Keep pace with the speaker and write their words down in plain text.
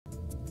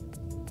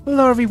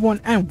Hello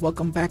everyone and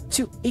welcome back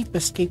to Ape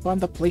Escape on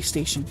the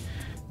PlayStation.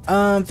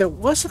 There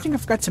was something I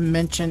forgot to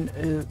mention,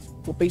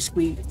 well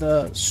basically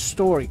the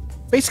story.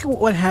 Basically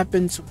what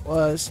happens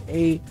was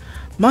a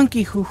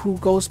monkey who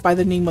goes by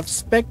the name of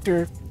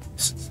Specter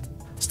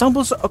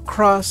stumbles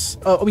across,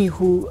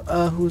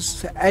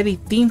 who's at a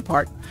theme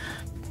park,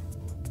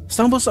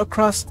 stumbles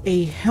across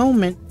a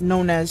helmet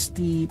known as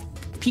the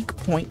Peak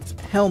Point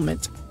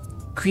helmet,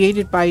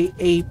 created by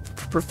a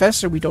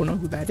professor, we don't know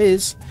who that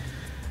is.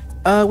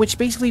 Which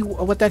basically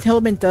what that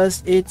helmet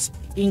does, it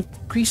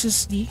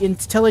increases the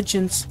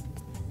intelligence.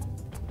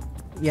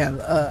 Yeah,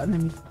 let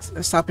me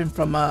stop him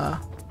from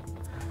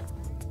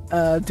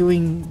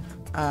doing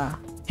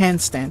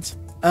handstands.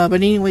 But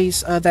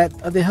anyways, that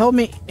the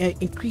helmet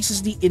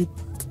increases the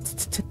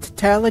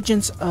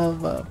intelligence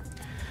of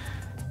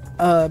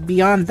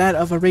beyond that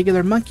of a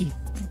regular monkey.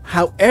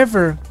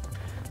 However,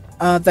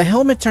 the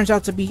helmet turns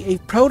out to be a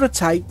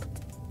prototype,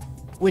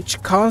 which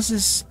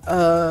causes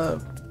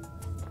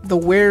the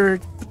wearer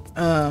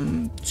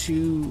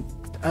to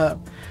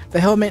the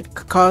helmet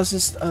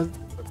causes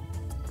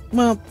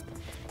well,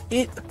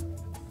 it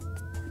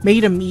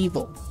made him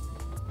evil,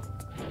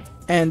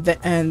 and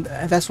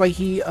that's why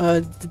he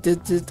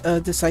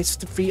decides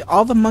to free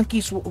all the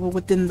monkeys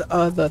within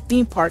the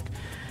theme park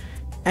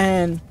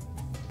and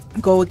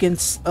go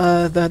against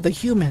the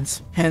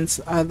humans. Hence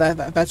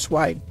that's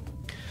why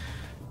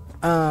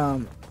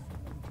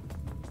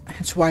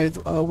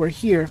we're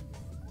here.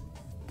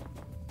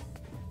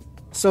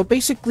 So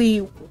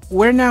basically,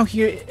 we're now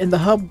here in the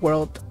hub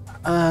world,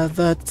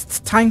 the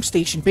time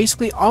station.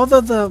 Basically, all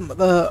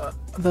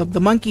the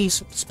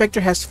monkeys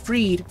Spectre has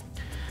freed,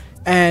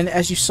 and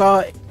as you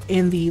saw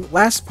in the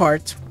last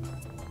part,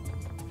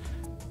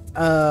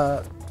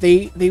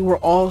 they were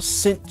all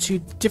sent to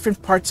different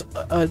parts,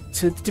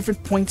 to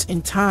different points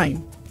in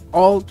time.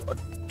 All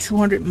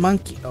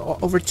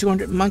over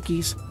 200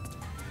 monkeys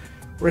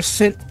were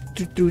sent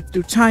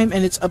through time,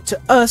 and it's up to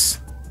us,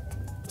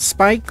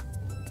 Spike,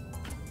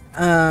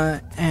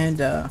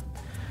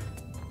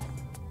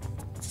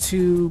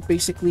 to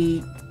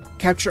basically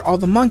capture all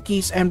the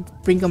monkeys and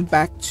bring them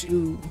back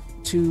to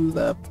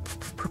the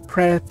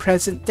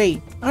present day.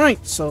 All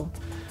right, so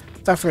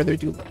without further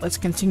ado, let's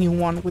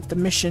continue on with the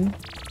mission.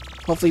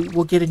 Hopefully,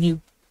 we'll get a new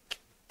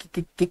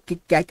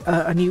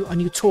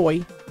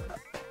toy,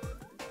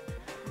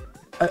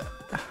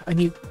 a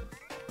new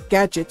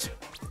gadget.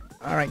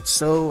 All right,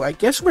 so I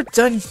guess we're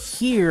done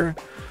here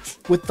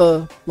with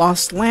the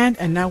Lost Land,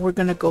 and now we're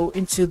gonna go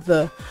into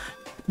the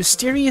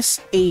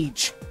Mysterious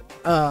Age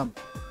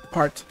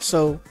part.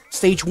 So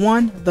stage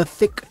 1, the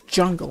Thick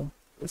Jungle.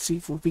 Let's see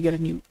if we get a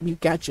new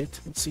gadget.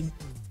 Let's see.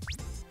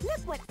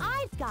 Look what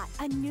I've got,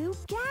 a new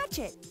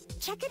gadget.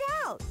 Check it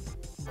out.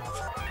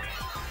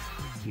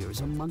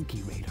 Here's a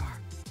monkey radar.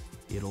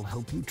 It'll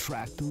help you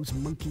track those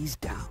monkeys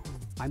down.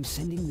 I'm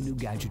sending the new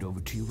gadget over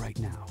to you right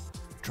now.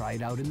 Try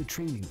it out in the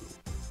training room.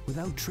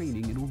 Without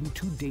training, it will be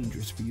too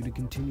dangerous for you to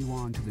continue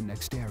on to the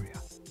next area.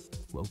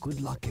 Well,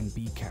 good luck and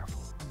be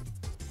careful.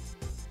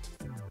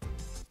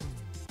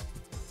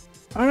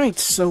 Alright,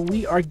 so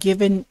we are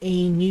given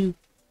a new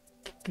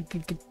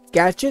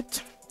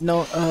gadget.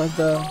 No,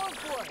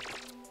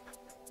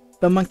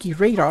 the monkey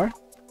radar.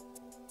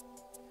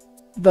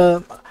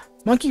 The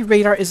monkey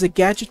radar is a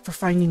gadget for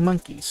finding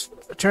monkeys.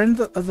 Turn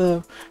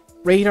the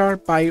radar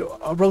by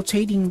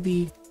rotating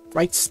the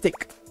right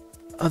stick.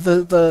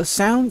 The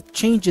sound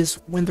changes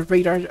when the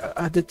radar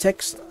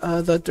detects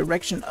the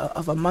direction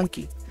of a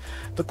monkey.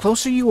 The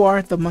closer you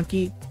are to the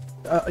monkey,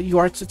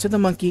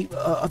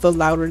 the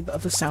louder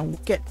the sound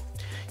will get.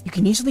 You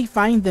can easily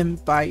find them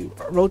by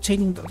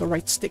rotating the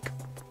right stick.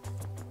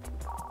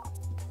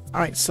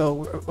 All right,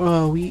 so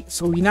we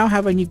now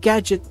have a new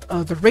gadget,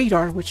 the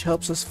radar, which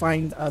helps us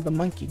find the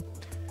monkey.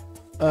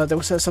 There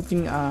was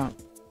something.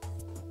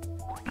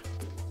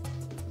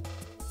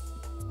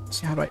 Let's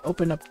see, how do I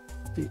open up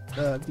the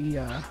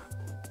I'm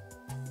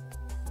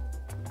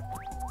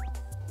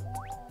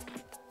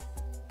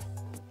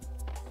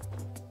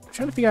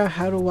trying to figure out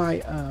how do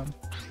I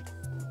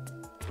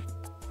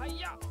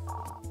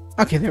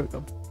okay, there we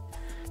go.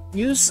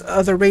 Use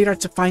the radar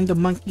to find the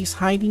monkeys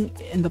hiding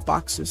in the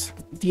boxes.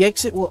 The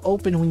exit will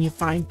open when you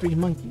find 3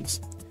 monkeys.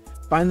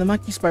 Find the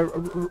monkeys by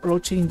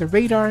rotating the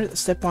radar,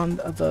 step on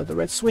the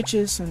red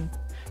switches, and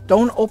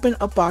don't open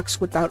a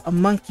box without a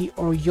monkey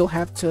or you'll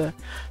have to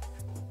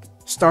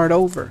start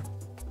over.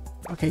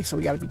 Okay, so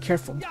we gotta be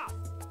careful.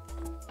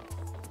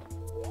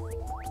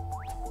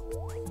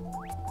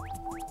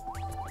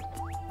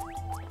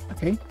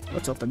 Okay,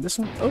 let's open this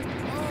one. Oh,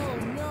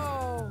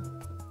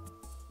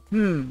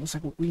 no. Looks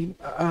like we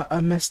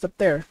messed up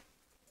there.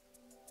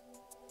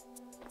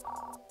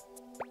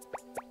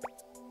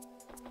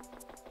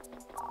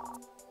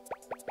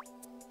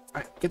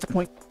 Alright, get the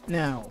point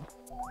now.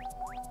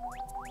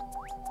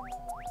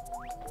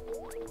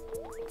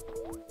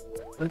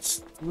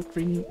 Let's look for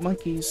any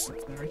monkeys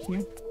right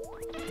here.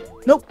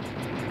 Nope.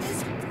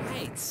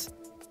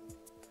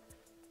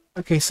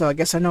 Okay, so I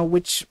guess I know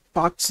which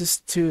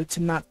boxes to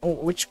not, or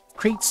which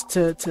crates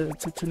to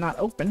not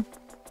open.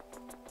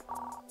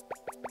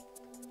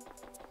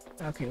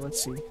 Okay,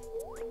 let's see.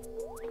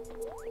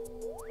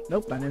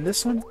 Nope, not in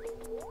this one.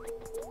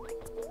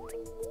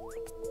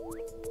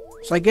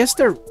 So I guess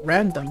they're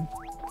random.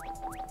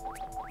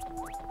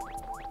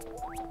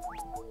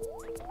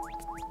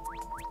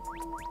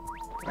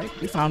 Right,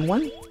 we found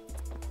one.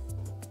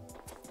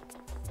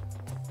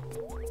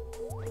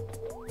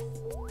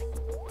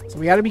 So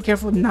we gotta be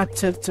careful not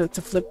to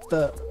flip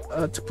the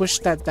to push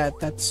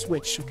that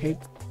switch. Okay,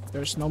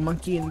 there's no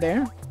monkey in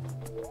there.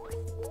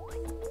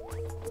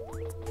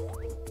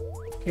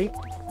 Okay,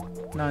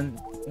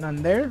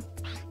 none there.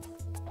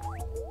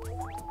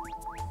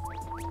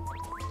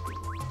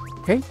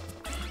 Okay,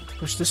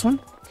 push this one.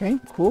 Okay,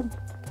 cool.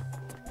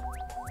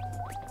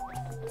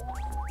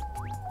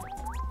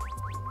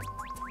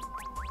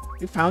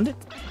 We found it.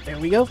 There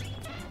we go.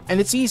 And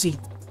it's easy.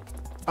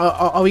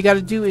 All we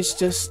gotta do is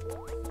just...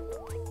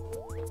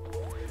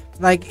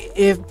 Like,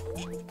 if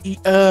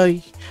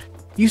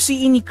you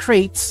see any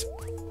crates,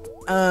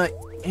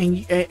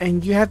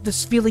 and you have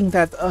this feeling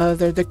that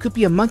there could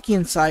be a monkey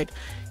inside,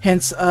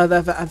 hence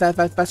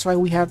that's why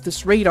we have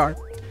this radar.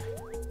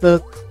 The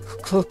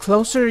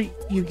closer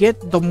you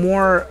get, the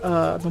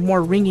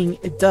more ringing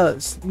it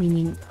does,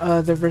 meaning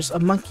there's a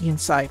monkey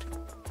inside.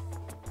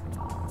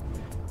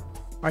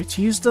 Alright,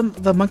 to use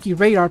the monkey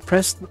radar,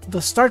 press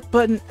the start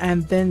button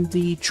and then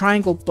the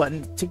triangle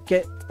button to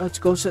get to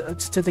go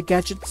to the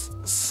gadget's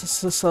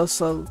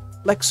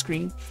select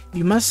screen.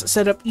 You must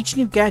set up each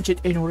new gadget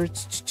in order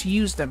to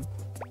use them.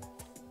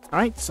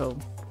 Alright, so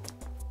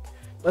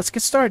let's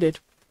get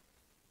started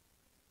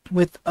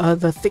with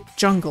the thick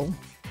jungle.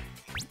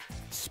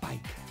 Spike,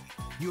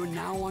 you're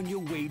now on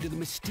your way to the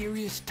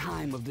mysterious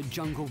time of the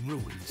jungle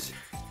ruins.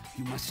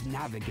 You must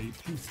navigate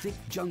through thick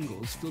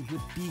jungles filled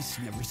with beasts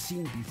never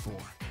seen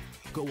before.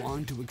 Go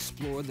on to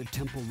explore the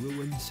temple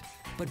ruins,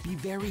 but be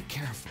very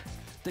careful.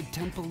 The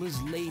temple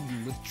is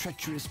laden with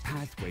treacherous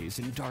pathways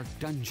and dark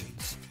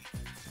dungeons.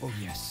 Oh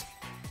yes,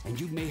 and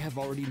you may have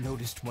already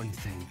noticed one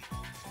thing.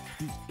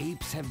 The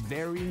apes have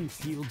varying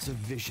fields of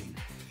vision,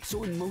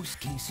 so in most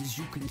cases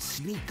you can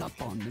sneak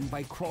up on them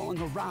by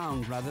crawling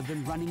around rather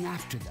than running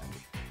after them.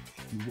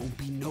 You won't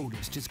be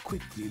noticed as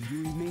quickly if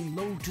you remain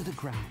low to the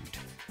ground.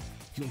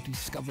 You'll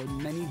discover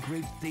many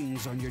great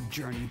things on your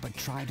journey, but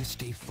try to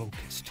stay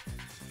focused.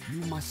 You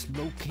must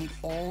locate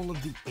all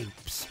of the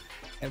apes.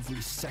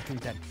 Every second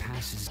that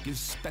passes gives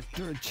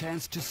Spectre a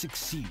chance to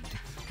succeed.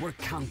 We're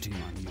counting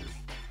on you.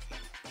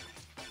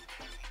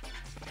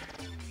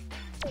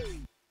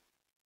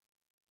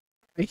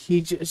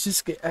 He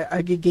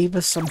I gave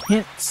us some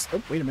hints.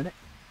 Oh, wait a minute.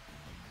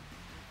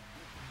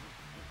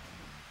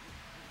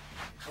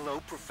 Hello,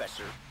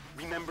 Professor.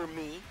 Remember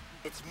me?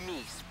 It's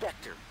me,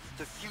 Spectre,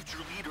 the future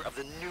leader of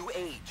the new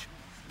age.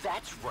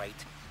 That's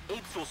right.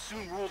 Apes will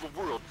soon rule the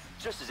world,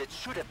 just as it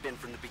should have been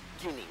from the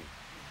beginning.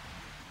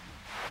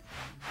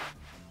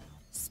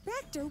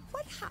 Specter,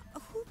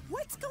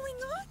 what's going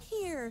on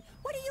here?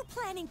 What are you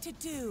planning to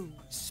do?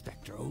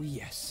 Spectre, oh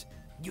yes.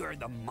 You're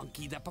the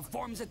monkey that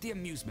performs at the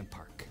amusement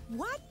park.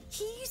 What?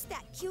 He's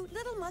that cute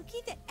little monkey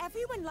that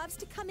everyone loves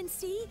to come and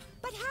see?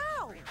 But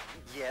how?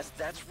 Yes,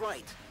 that's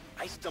right.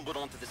 I stumbled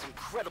onto this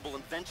incredible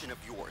invention of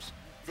yours,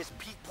 this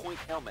peak point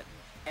helmet,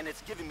 and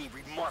it's given me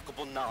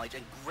remarkable knowledge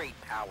and great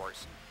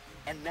powers.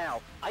 And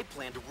now, I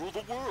plan to rule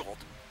the world,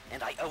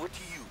 and I owe it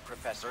to you,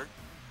 Professor.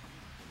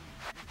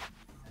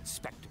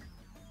 Spectre,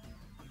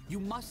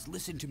 you must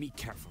listen to me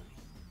carefully.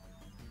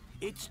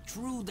 It's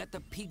true that the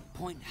peak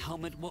point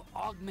helmet will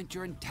augment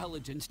your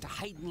intelligence to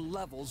heightened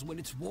levels when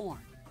it's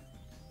worn.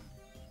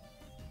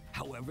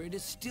 However, it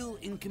is still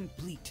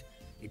incomplete.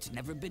 It's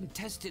never been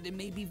tested and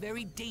may be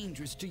very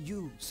dangerous to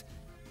use.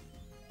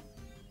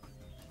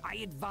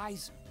 I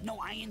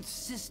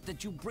insist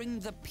that you bring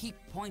the peak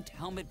point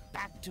helmet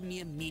back to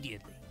me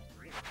immediately.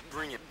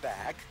 Bring it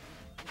back?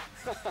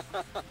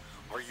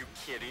 Are you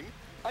kidding?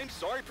 I'm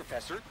sorry,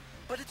 Professor,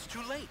 but it's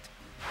too late.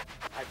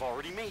 I've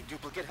already made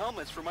duplicate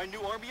helmets for my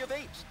new army of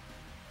apes.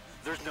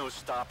 There's no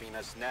stopping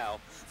us now.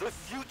 The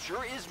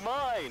future is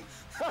mine!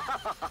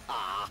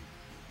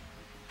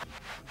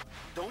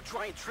 Don't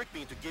try and trick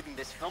me into giving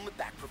this helmet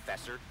back,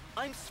 Professor.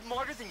 I'm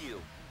smarter than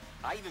you.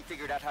 I even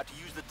figured out how to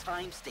use the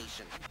time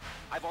station.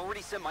 I've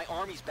already sent my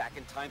armies back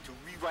in time to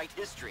rewrite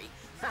history.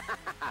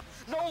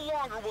 No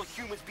longer will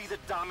humans be the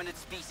dominant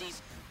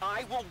species.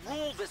 I will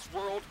rule this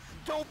world.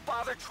 Don't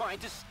bother trying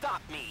to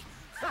stop me.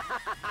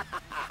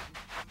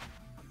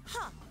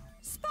 Huh.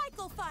 Spike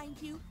will find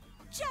you.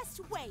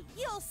 Just wait,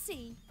 you'll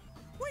see.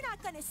 We're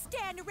not gonna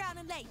stand around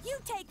and let you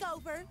take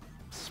over.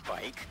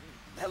 Spike?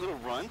 That little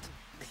runt?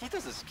 He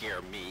doesn't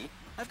scare me.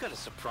 I've got a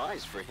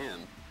surprise for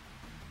him.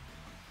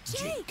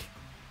 Jake!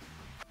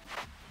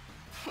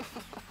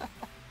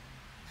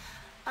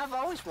 I've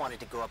always wanted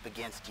to go up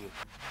against you.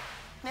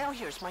 Now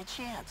here's my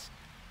chance.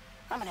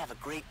 I'm gonna have a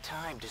great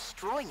time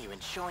destroying you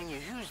and showing you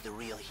who's the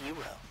real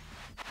hero.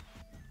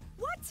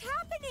 What's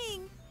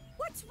happening?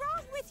 What's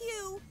wrong with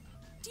you?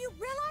 Do you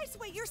realize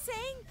what you're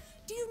saying?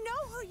 Do you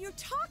know who you're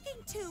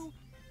talking to?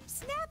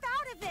 Snap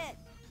out of it.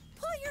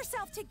 Pull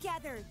yourself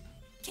together.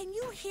 Can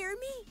you hear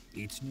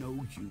me? It's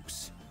no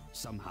use.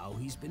 Somehow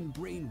he's been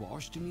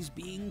brainwashed and he's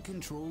being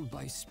controlled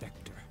by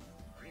Spectre.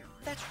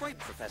 That's right,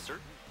 Professor.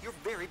 You're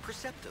very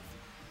perceptive.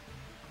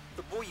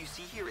 The boy you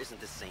see here isn't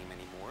the same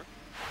anymore.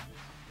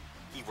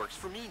 He works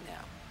for me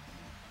now.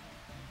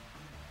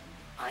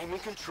 I'm in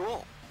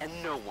control, and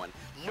no one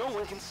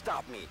can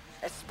stop me,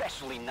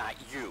 especially not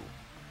you.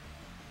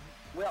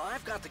 Well,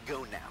 I've got to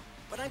go now,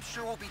 but I'm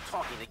sure we'll be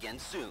talking again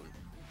soon.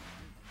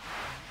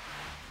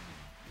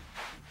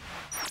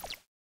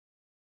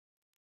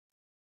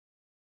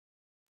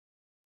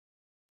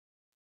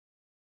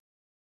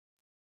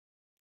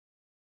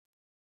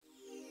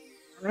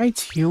 Right,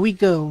 here we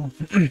go.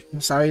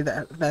 Sorry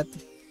that.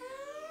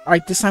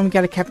 Alright, this time we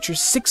gotta capture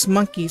 6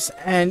 monkeys,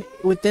 and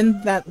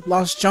within that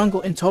lost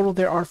jungle, in total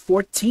there are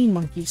 14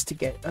 monkeys to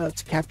get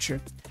to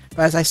capture.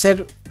 But as I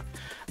said,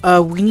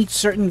 we need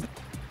certain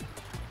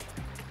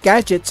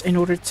gadgets in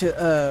order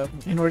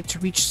to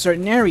reach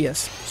certain areas.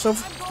 So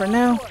for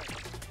now,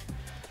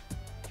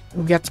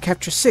 we have to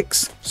capture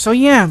 6. So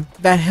yeah,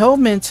 that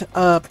helmet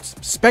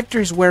Spectre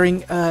is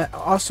wearing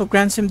also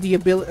grants him the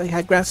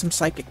ability, grants him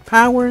psychic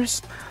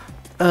powers.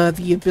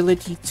 The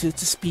ability to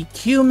speak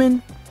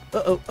human.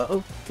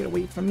 Uh-oh. Get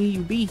away from me,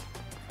 you bee.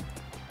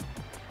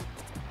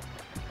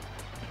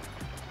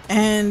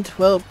 And,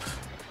 well,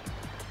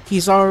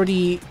 he's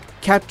already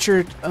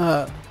captured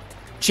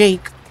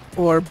Jake,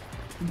 or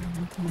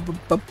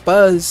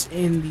Buzz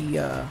in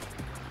the,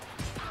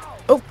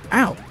 oh,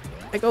 ow.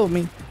 Let go of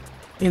me.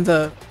 In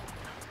the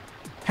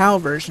PAL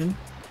version.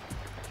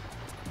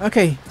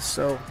 Okay,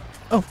 so,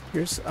 oh,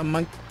 here's a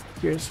monk.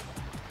 Here's,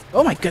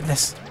 oh my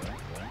goodness.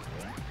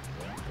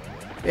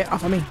 Get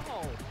off of me.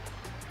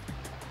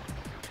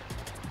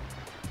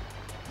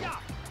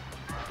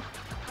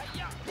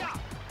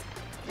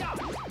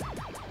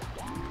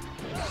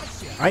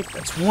 Alright,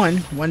 that's one.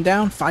 One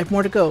down, 5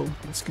 more to go.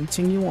 Let's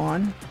continue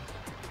on.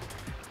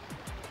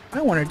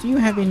 I wonder, do you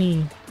have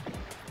any...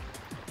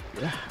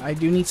 I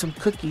do need some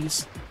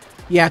cookies.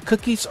 Yeah,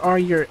 cookies are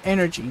your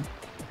energy.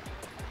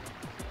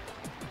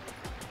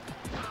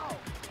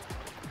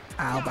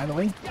 Ow, by the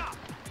way.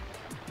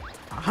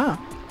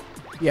 Aha.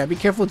 Yeah, be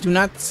careful. Do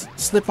not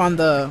slip on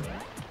the...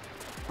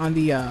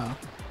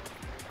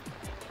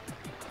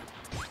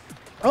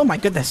 Oh my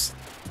goodness.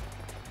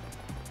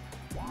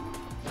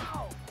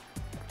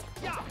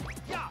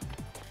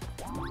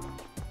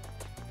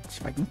 See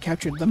if I can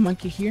capture the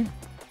monkey here.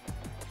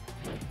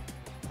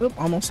 Oop,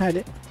 almost had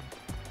it.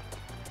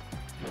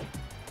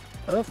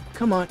 Oh,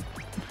 come on.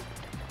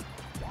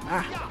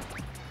 Ah.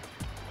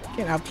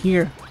 Get out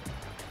here.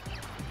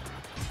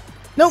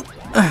 Nope.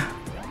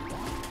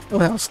 Oh,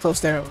 that was close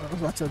there. I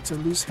was about to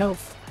lose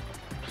health.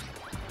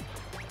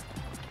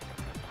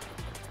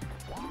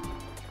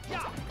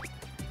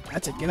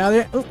 That's it. Get out of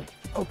there. Oh,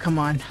 oh, come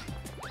on.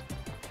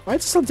 Why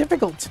is it so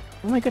difficult?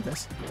 Oh my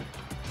goodness.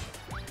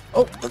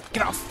 Oh,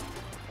 get off.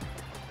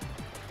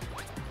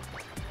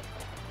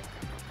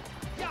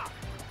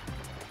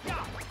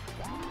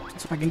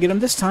 See if I can get him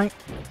this time.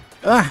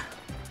 Ah.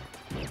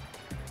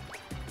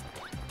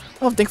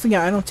 Oh, thankfully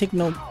I don't take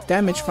no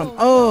damage from...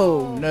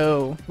 Oh,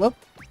 no. Well,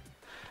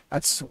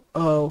 that's...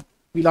 Oh,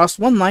 we lost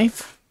 1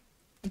 life.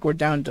 I think we're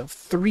down to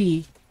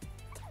 3.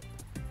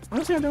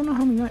 Honestly, I don't know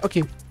how many lives...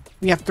 Okay,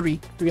 we have 3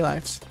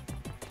 lives.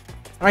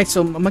 Alright,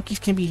 so monkeys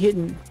can be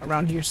hidden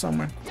around here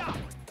somewhere.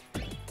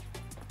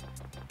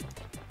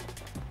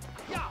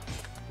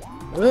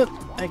 Let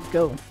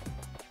go.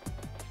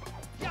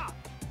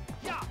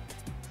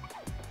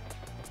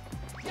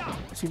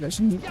 Let's see if there's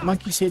any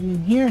monkeys hidden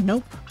in here.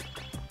 Nope.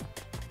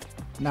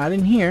 Not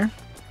in here.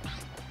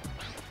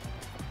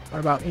 What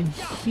about in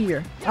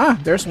here? Ah,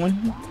 there's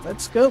one.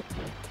 Let's go.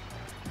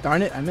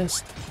 Darn it, I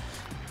missed.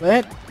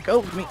 Let go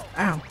of me.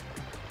 Ow.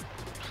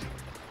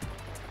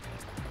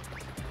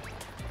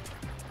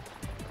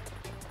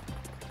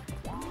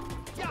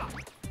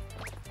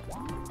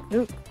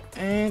 Nope.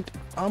 And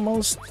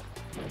almost.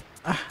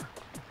 Ah.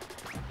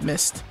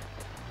 Missed.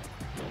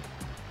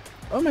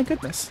 Oh my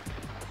goodness.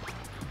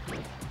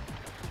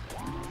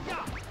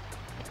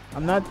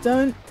 I'm not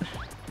done.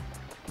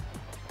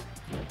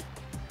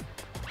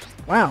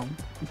 Wow.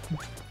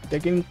 They're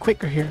getting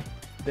quicker here.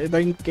 They're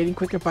getting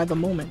quicker by the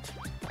moment.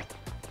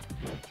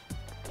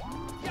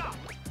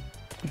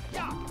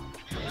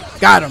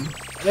 Got him.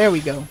 There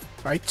we go.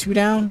 Alright, 2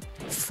 down.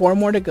 4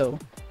 more to go.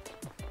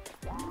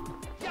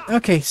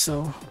 Okay,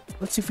 so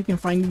let's see if we can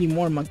find any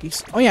more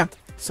monkeys. Oh yeah.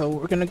 So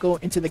we're gonna go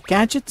into the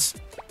gadgets.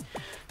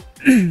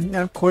 And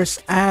of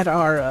course add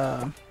our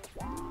oh,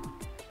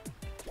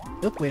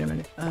 wait a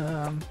minute.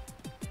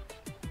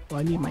 Well,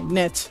 I need my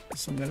net,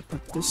 so I'm gonna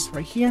put this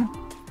right here.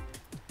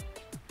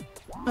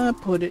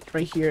 Put it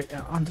right here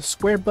on the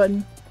square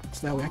button,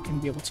 so that way I can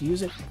be able to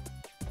use it.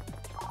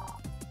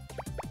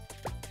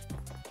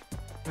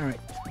 Alright.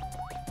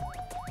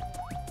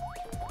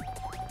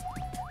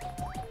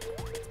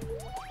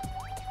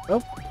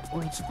 Oh,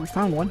 we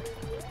found one.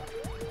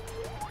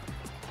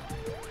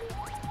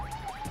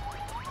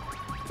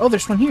 Oh,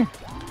 there's one here.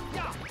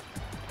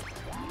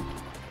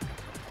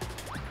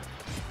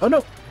 Oh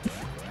no!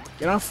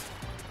 Get off.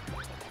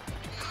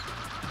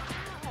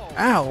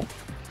 Ow!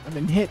 I've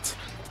been hit.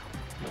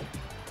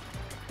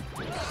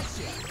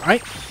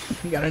 Alright,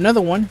 we got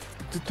another one.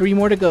 3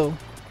 more to go.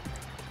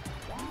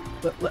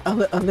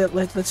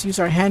 Let's use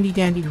our handy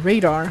dandy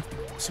radar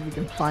so we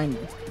can find...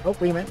 Oh,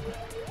 wait a minute.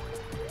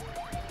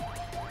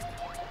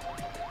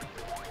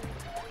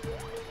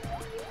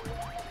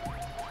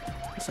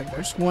 Looks like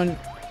there's one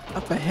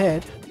up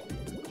ahead.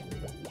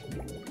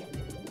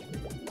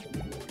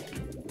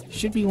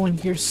 Should be one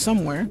here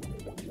somewhere.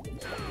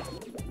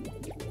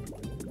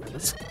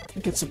 Let's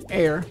get some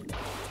air.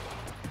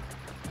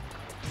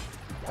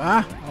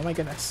 Ah, oh my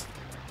goodness.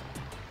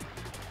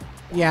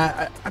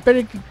 Yeah, I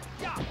better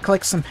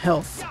collect some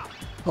health.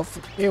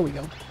 Hopefully, there we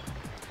go.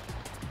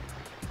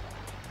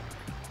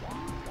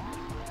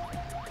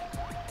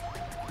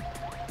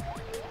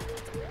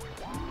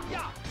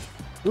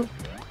 Oop.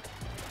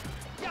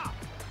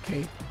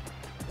 Okay,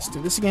 let's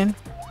do this again.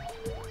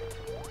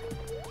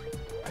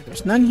 Right,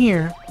 there's none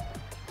here.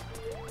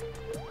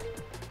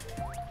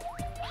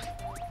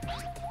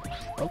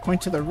 According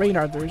to the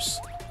radar, there's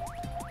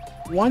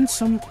one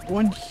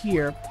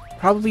here,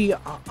 probably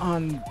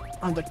on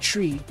the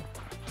tree.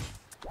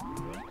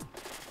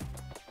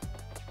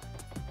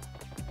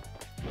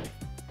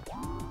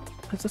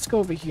 Let's go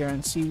over here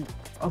and see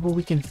what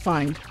we can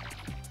find.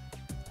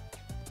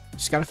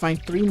 Just gotta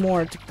find 3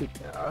 more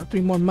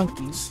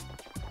monkeys.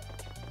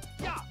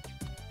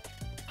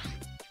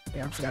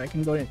 Yeah, I forgot I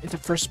can go into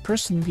first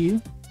person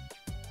view.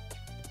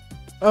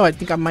 Oh, I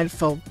think I might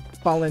have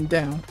fallen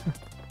down.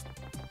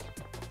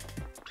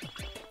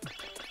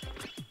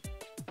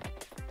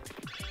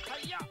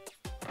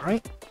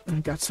 Alright,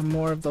 and got some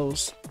more of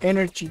those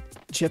energy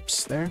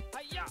chips there.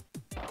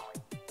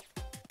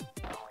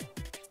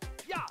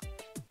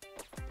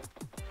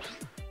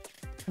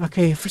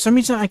 Okay, for some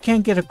reason I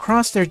can't get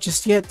across there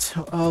just yet,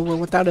 well,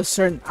 without a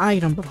certain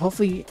item, but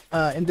hopefully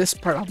in this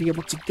part I'll be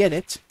able to get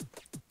it.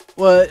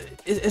 Well,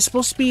 it's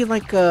supposed to be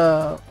like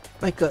a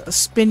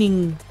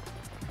spinning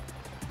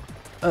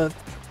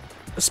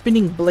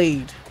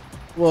blade.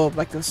 Well,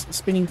 like a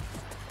spinning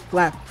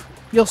flap.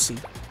 You'll see.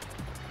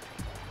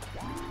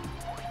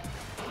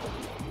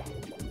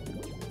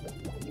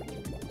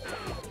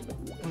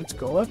 Let's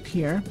go up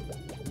here.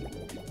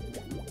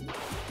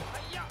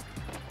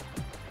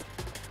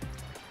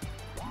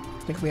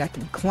 Thankfully I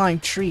can climb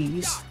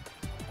trees.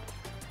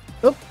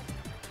 Oop.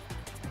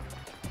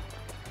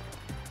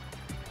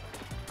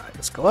 Alright,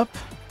 let's go up.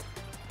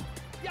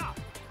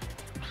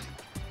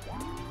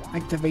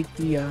 Activate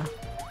the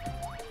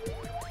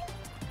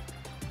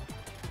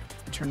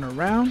turn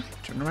around.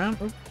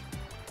 Oop.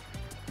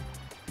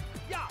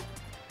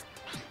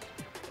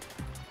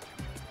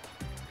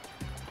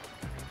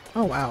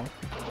 Oh wow.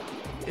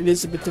 It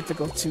is a bit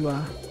difficult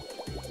to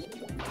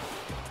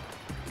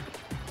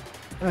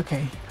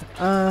okay.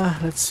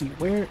 Let's see,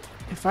 where,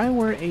 if I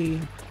were a...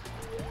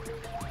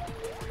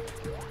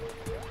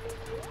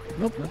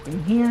 Nope,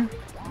 nothing here.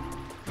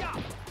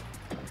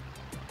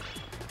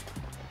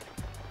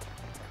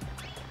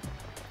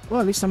 Well,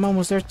 at least I'm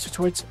almost there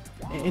towards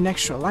an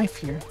extra life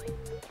here.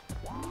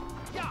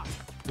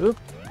 Oop.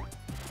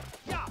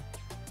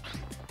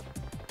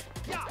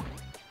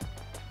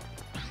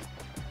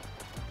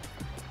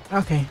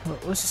 Okay, well,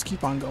 let's just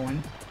keep on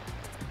going.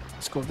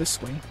 Let's go this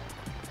way.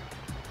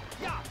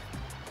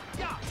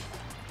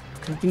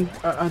 I think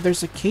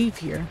there's a cave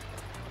here.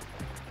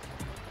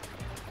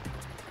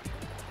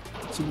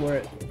 Let's see,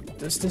 where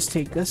does this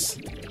take us?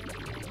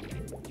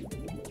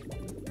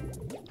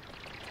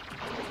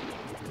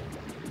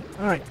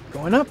 Alright,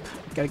 going up.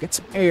 Gotta get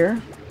some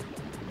air.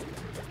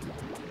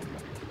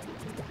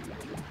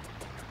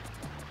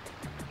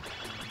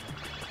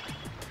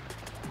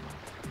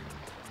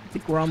 I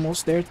think we're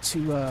almost there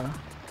to,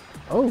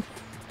 oh!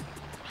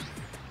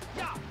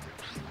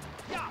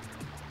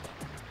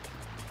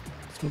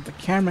 Move the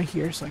camera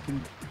here so I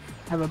can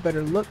have a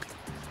better look.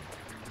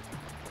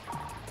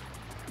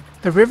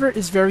 The river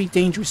is very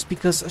dangerous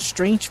because a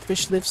strange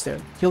fish lives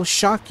there. He'll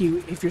shock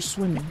you if you're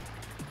swimming.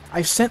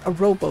 I've sent a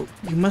rowboat.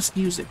 You must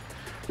use it.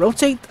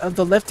 Rotate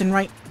the left and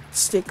right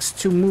sticks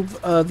to move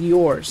the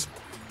oars.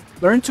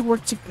 Learn to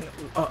work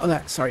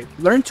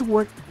Learn to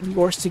work the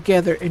oars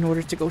together in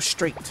order to go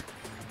straight.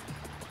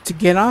 To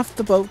get off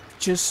the boat,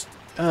 just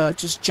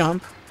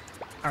jump.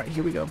 All right,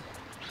 here we go.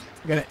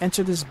 We're gonna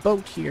enter this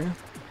boat here.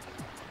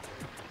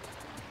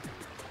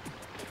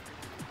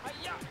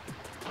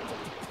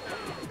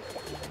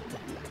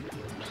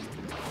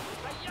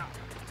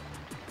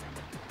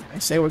 I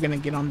say we're gonna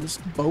get on this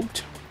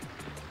boat.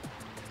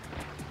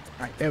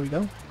 Alright, there we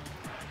go.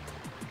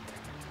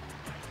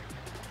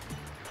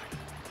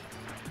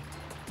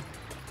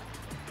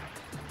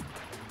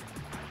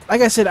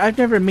 Like I said, I've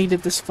never made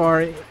it this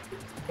far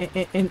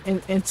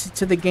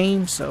into the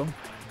game, so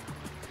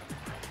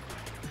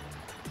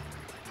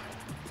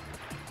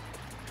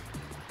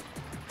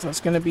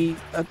it's gonna be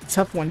a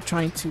tough one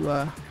trying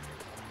to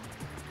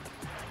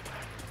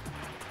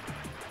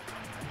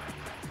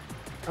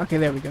okay,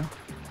 there we go.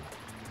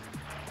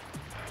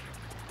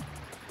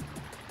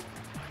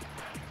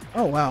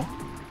 Oh wow.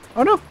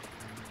 Oh no.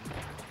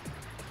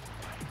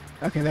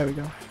 Okay, there we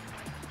go.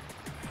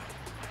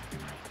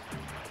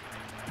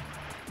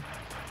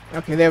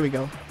 Okay, there we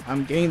go.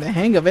 I'm getting the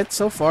hang of it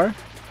so far.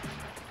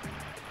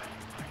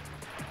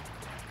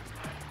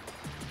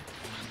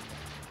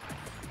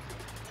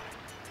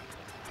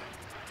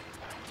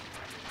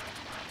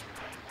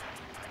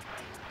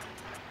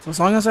 So as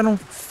long as I don't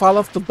fall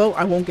off the boat,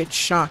 I won't get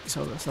shocked.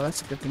 So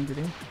that's a good thing to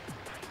do.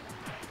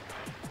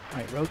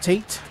 Alright,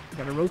 rotate.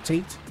 Gotta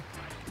rotate.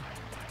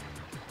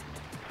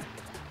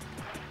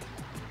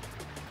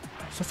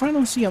 So far I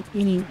don't see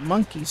any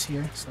monkeys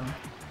here, so...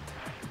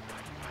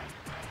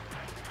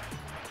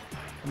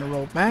 I'm gonna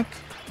roll back.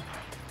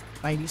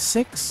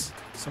 96.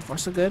 So far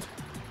so good.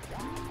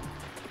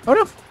 Oh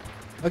no!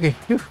 Okay,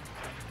 phew.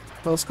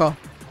 Close call.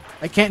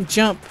 I can't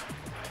jump.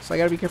 So I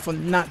gotta be careful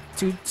not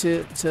to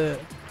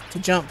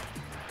jump.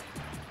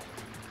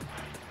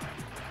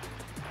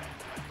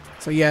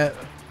 So yeah,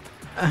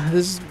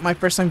 this is my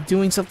first time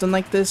doing something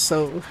like this,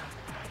 so...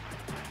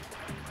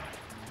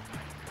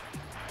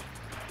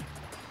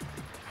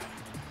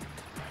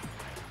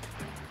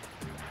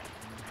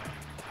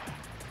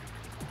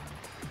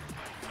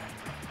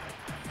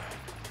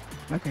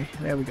 Okay,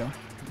 there we go.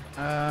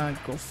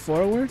 Go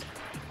forward.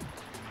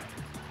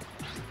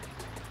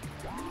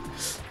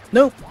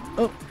 Nope!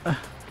 Oh!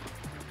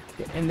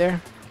 Get in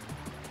there.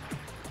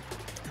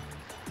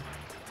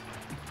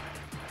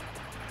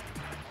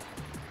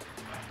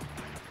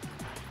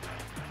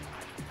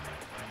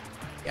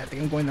 Yeah, I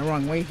think I'm going the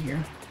wrong way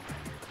here.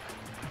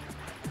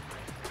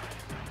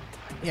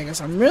 Yeah, I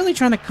guess I'm really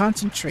trying to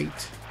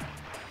concentrate.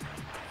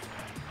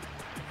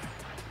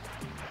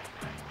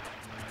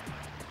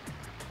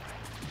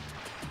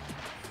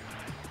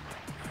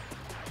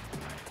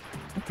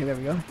 Okay, there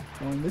we go.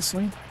 Going this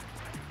way.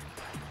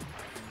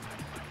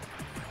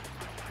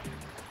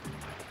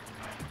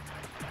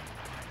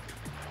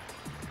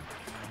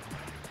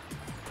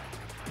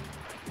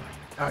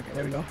 Okay,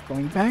 there we go.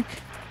 Going back.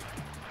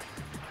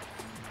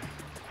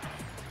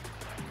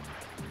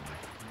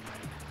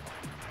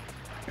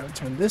 Gotta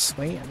turn this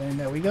way, and then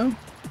there we go.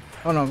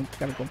 Oh no,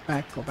 gotta go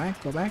back, go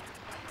back, go back.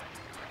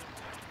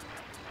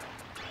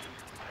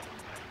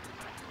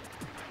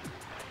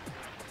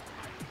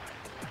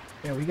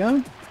 There we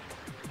go.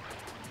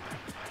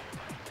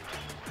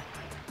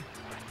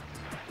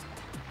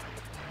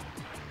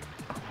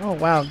 Oh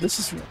wow, this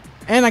is...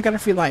 And I got a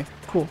free life.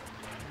 Cool.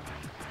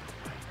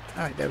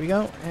 Alright, there we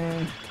go.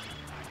 And...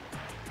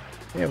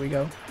 There we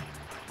go.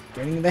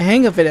 Getting the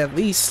hang of it at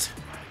least.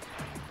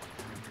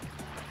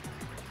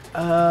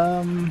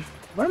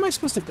 Where am I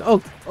supposed to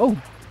go? Oh,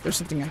 there's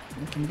something I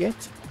can get.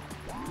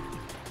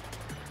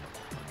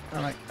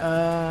 Alright,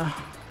 yeah,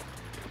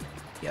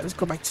 let's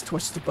go back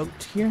towards the boat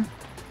here.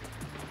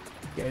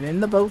 Get in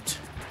the boat.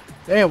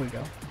 There we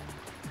go.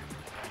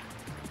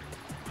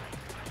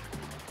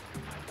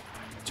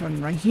 Turn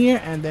right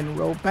here and then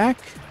roll back.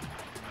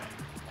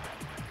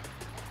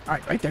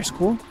 Alright, right there's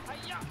cool.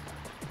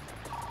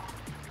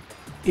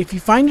 If you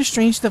find a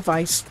strange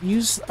device,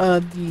 use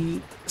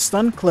the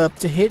stun club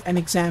to hit and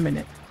examine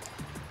it.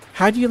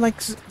 How do you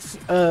like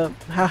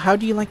how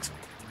do you like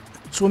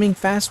swimming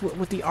fast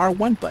with the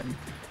R1 button?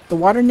 The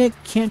water net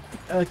can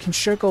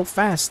sure go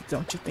fast,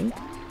 don't you think?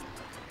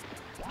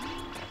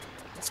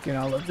 Let's get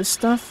all of this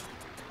stuff.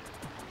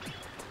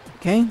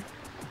 Okay.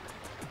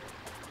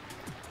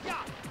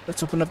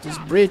 Let's open up this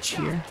bridge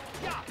here.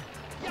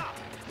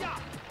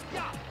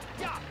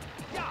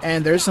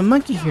 And there's a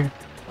monkey here.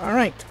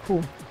 Alright,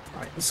 cool.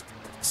 Alright, let's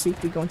see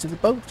if we go into the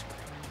boat.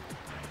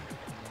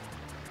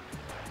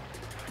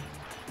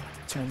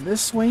 Turn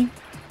this way.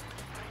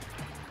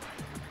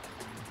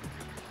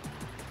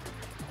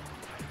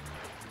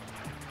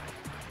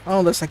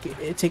 Oh, looks like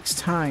it takes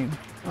time.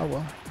 Oh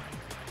well.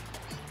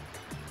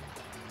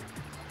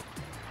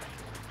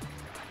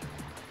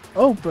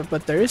 Oh,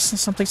 but there is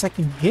some things I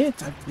can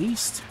hit at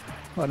least.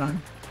 Hold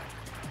on.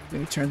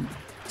 Let me turn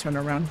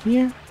around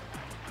here.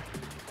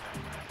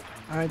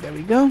 Alright, there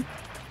we go.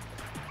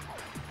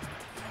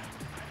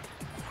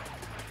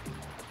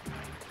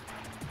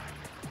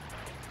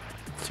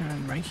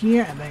 Turn right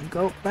here and then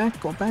go back,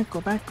 go back,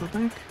 go back, go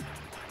back.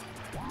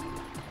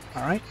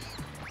 Alright.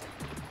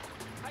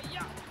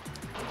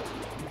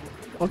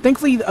 Well,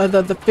 thankfully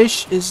the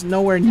fish is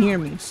nowhere near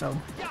me, so...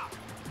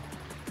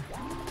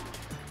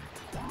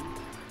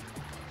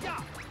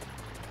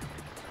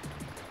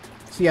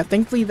 So yeah,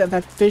 thankfully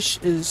that fish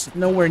is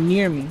nowhere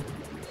near me.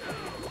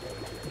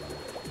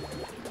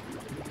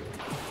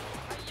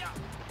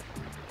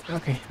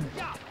 Okay.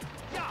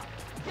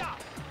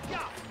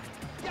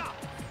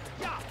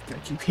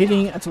 Gotta keep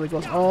hitting until it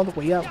goes all the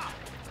way up.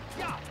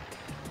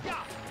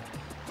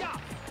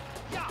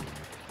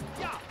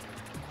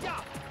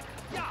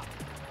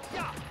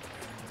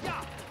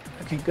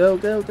 Okay, go,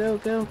 go, go,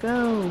 go,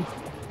 go.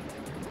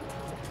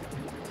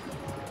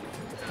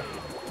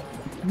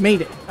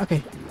 Made it.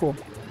 Okay, cool.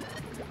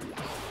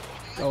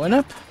 Going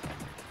up.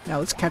 Now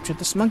let's capture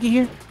this monkey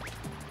here.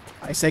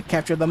 I said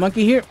capture the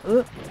monkey here.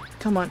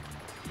 Come on.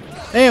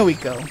 There we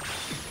go.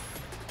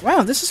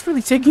 Wow, this is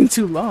really taking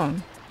too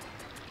long.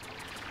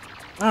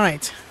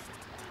 Alright.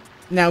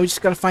 Now we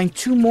just gotta find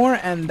 2 more,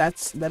 and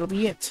that'll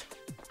be it.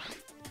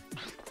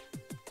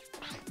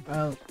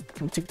 Can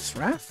we take this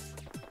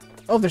raft?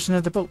 Oh, there's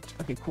another boat.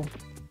 Okay, cool.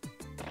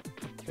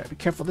 Gotta be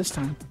careful this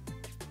time.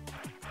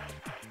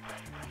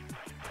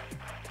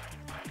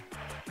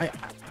 I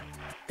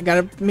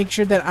gotta make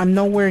sure that I'm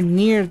nowhere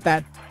near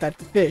that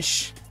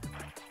fish.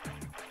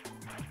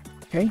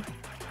 Okay.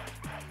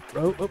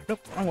 Row. Oh, nope,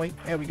 wrong way.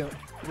 There we go.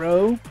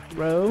 Row,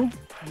 row,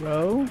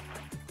 row.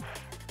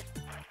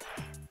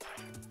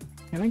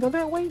 Can I go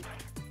that way?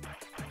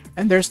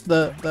 And there's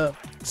the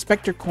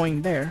specter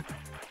coin there.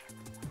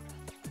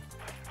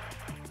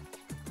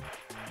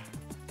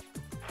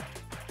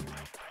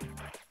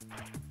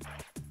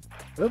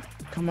 Oop,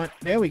 come on.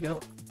 There we go.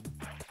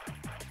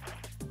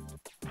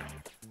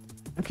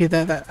 Okay,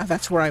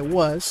 that's where I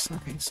was.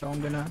 Okay, so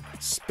I'm gonna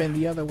spin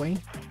the other way.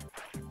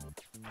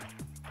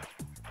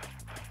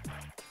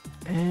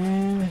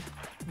 And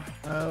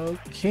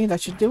okay,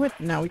 that should do it.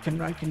 Now I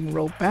can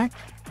roll back.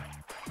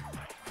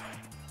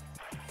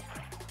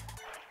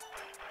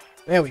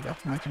 There we go.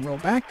 Now I can roll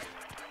back.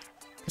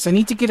 Because I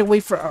need to get away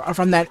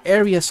from that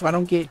area so I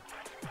don't get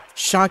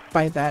shocked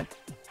by that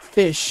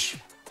fish.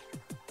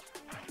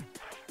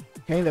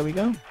 Okay, there we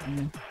go. And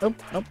then, oh,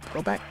 nope,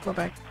 go back, go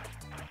back.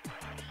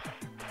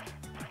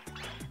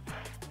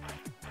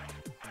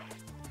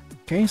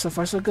 Okay, so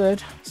far so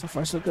good. So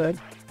far so good.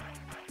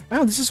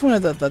 Wow, this is one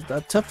of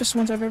the toughest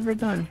ones I've ever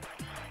done.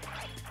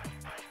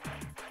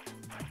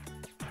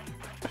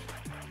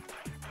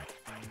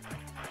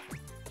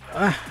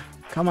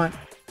 Come on.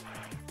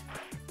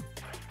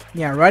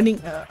 Yeah, riding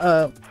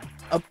a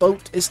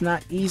boat is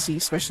not easy,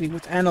 especially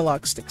with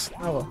analog sticks.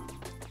 Oh well.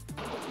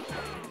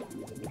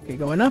 Okay,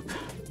 going up.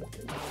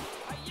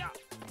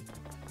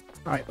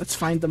 Alright, let's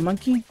find the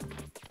monkey.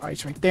 Alright,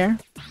 it's right there.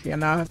 Okay,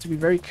 now I have to be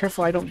very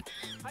careful I don't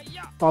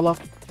fall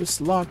off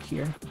this log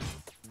here.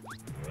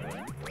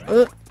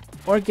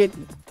 Or get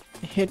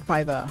hit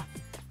by the...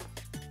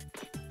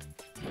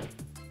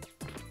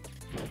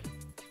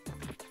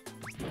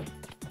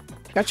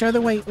 Gotcha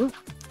other way. Ooh,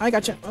 I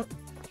gotcha.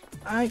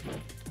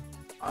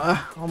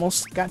 Oh,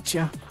 almost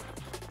gotcha.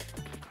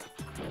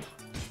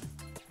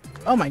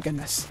 Oh my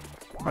goodness.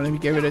 Alright, let me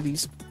get rid of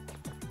these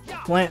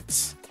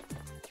plants.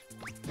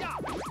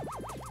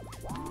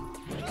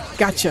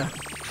 Gotcha.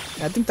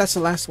 I think that's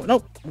the last one.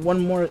 Nope, one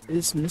more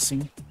is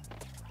missing.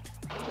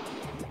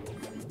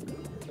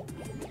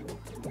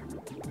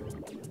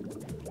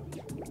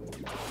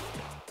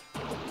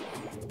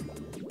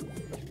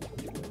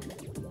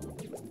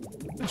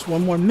 There's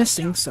one more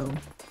missing, so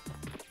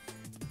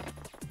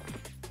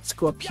let's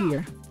go up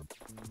here.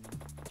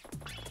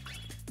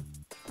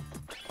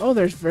 Oh,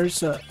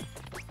 there's a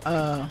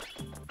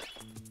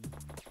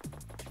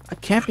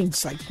camping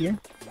site here.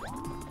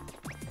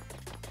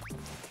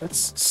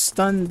 Let's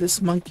stun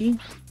this monkey.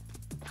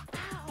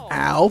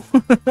 Ow.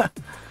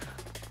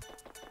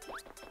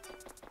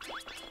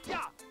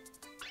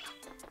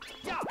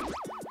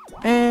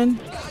 And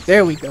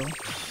there we go.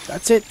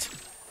 That's it.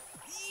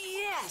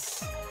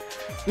 Yes!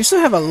 We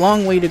still have a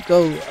long way to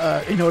go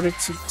in order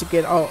to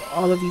get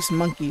all of these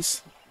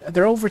monkeys.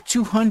 There are over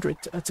 200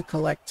 to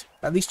collect.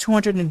 At least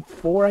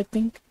 204, I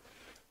think.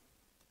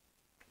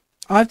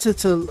 I'll have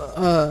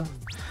to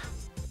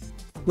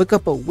look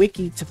up a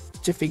wiki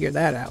to figure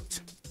that out.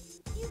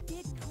 You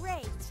did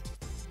great.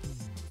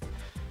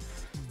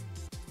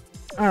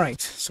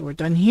 Alright, so we're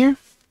done here.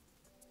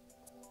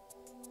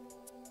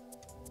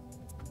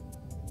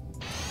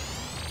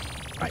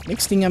 Alright,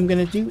 next thing I'm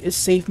gonna do is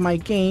save my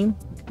game.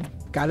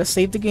 Gotta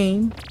save the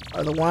game,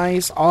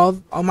 otherwise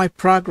all my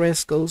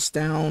progress goes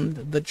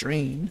down the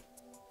drain.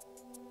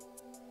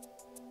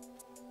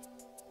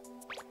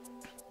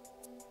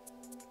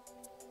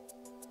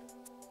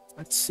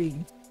 Let's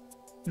see.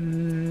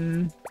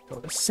 Go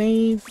to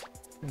save.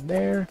 And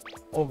there.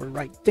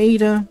 Overwrite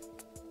data.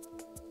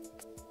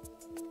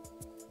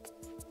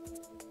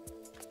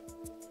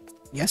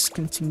 Yes,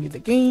 continue the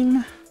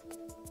game.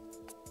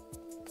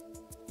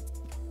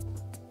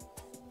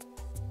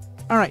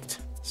 Alright,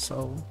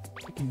 so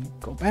we can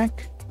go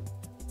back.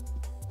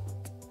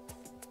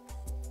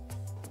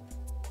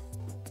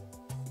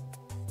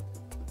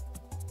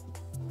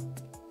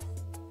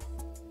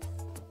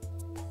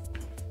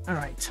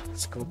 Alright,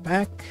 let's go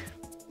back.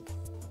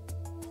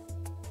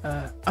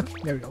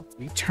 Okay, there we go.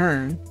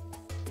 Return.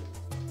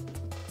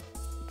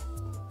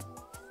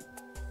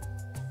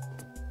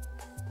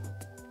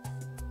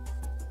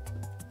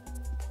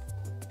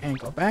 And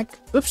go back.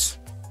 Oops.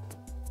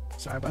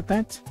 Sorry about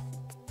that.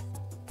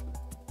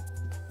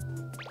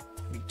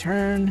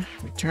 Return,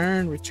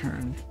 return,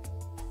 return.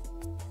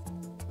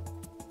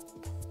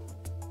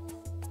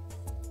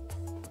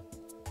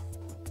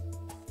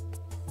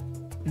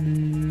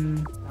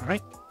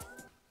 Alright.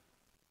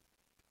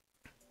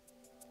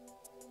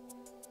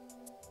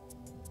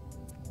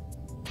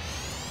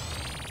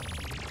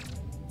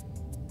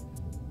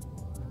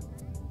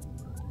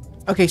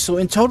 Okay, so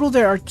in total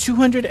there are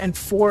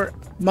 204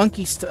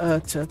 monkeys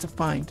to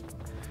find.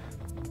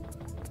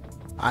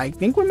 I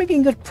think we're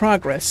making good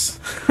progress.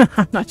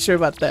 I'm not sure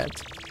about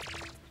that.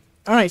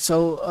 All right,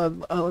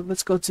 so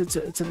let's go to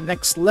the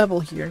next level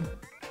here.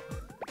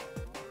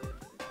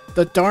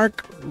 The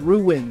Dark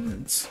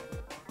Ruins.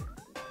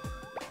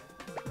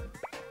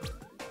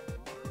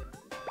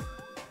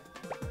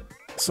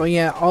 So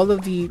yeah, all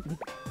of the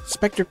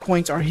specter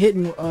coins are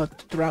hidden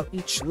throughout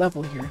each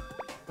level here.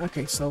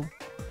 Okay, so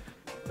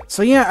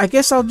yeah, I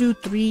guess I'll do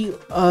 3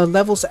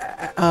 levels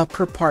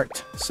per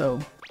part. So,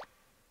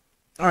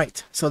 all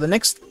right. So the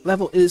next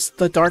level is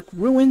the Dark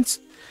Ruins,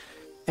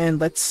 and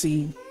let's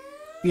see.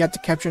 We have to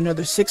capture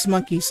another 6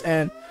 monkeys,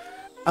 and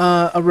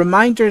a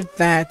reminder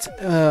that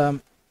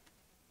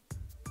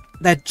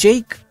that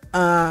Jake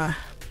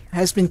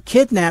has been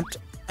kidnapped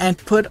and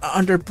put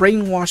under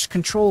brainwash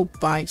control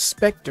by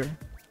Spectre.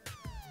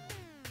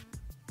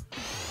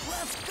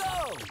 Let's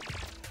go!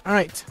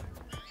 Alright.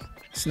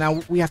 So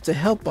now we have to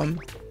help him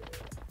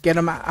get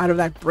him out of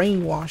that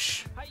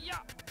brainwash.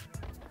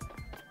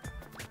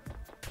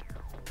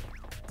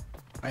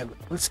 Alright,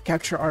 let's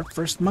capture our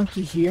first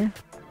monkey here.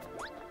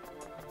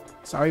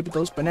 Sorry, but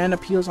those banana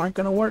peels aren't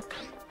gonna work.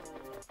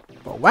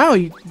 But wow,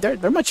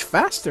 they're much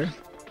faster.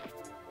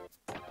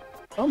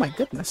 Oh my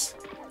goodness.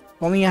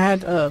 If only I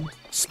had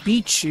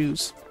speed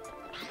shoes.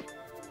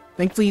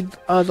 Thankfully,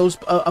 those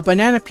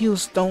banana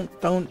peels don't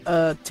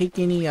take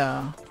any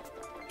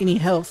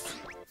health.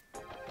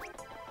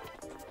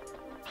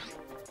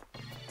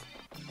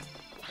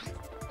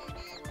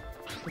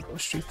 Go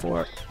straight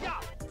for it.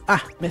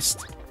 Ah,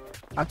 missed.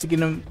 I have to get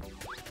him.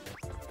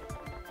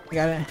 I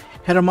gotta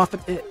head him off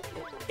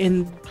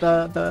in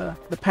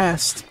the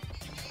past.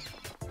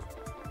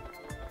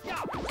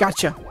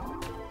 Gotcha.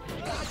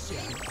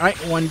 Alright,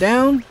 1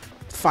 down,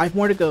 5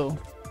 more to go.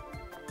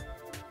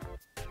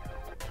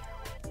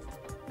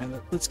 And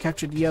let's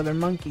capture the other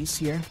monkeys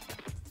here.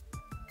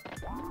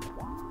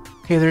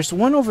 Okay, there's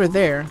one over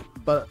there,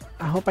 but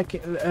I hope I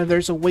can.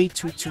 There's a way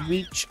to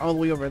reach all the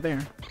way over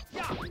there.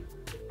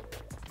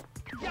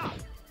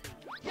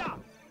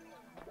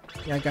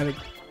 Yeah, I gotta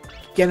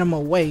get him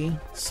away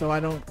so I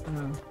don't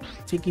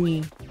take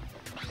any.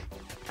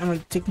 I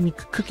don't take any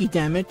cookie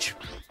damage.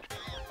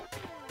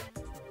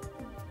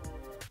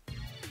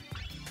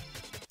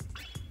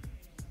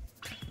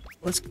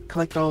 Let's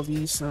collect all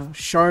these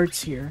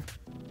shards here.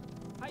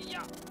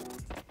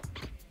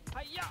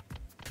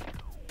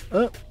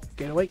 Oh,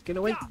 get away, get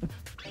away.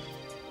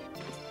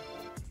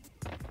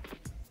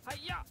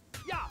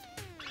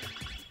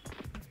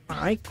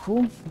 Alright,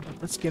 cool.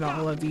 Let's get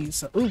all of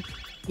these. Ooh,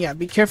 yeah,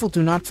 be careful,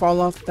 do not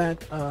fall off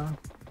that.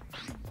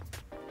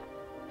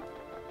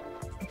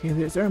 Okay,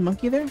 is there a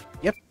monkey there?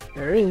 Yep,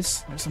 there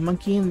is. There's a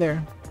monkey in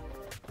there.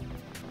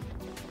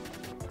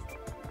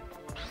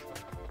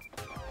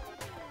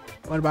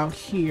 What about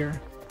here?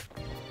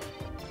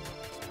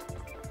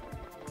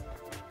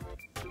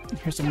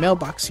 Here's a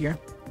mailbox here.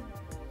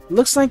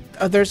 Looks like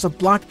there's a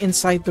block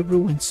inside the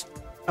ruins.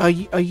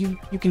 You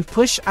can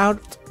push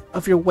out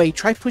of your way.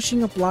 Try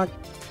pushing a block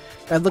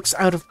that looks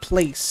out of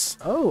place.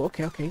 Oh,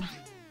 okay, okay.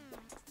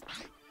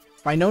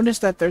 If I notice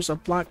that there's a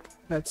block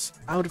that's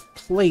out of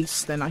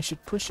place, then I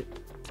should push it.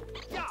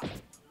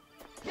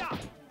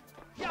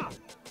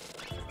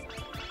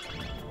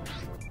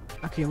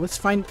 Okay, let's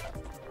find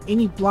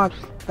any block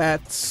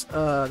that's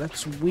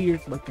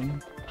weird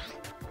looking.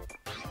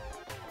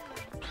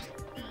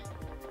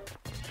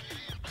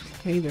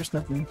 Okay, there's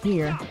nothing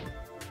here.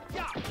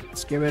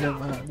 Let's get rid of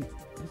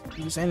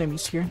these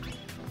enemies here.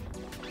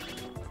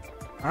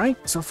 Alright,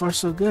 so far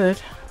so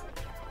good.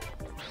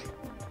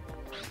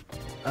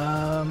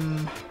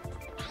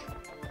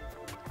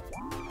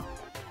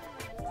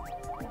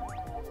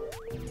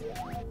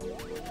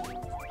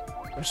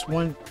 There's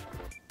one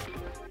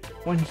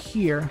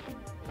here.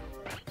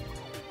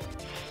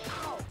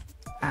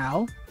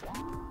 Ow.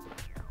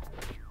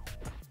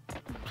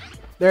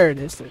 There it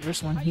is.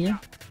 There's one here.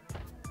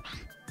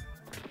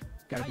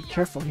 Gotta be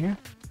careful here.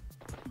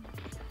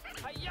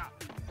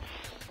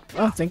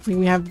 Oh, thankfully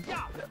we have...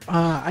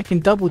 I can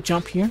double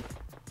jump here.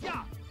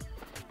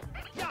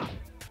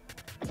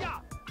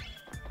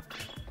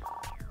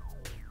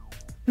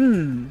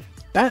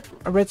 That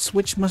red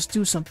switch must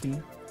do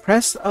something.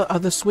 Press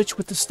the switch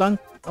with the stun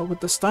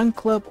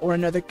club or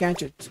another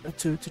gadget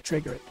to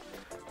trigger it.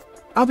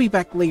 I'll be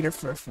back later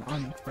for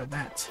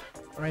that.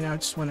 Right now I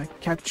just want to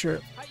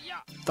capture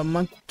the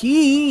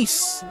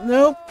monkeys.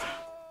 Nope.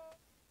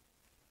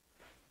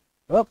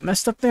 Oh,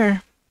 messed up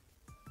there.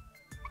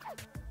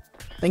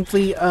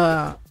 Thankfully, we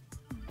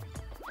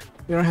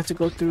don't have to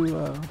go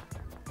through,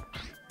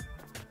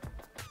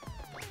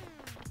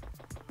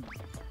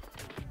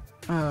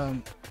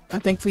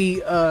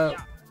 thankfully,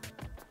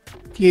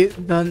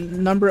 the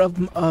number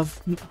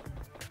of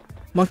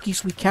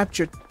monkeys we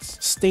captured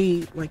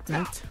stay like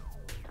that.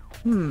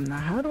 Now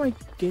how do I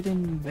get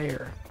in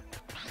there?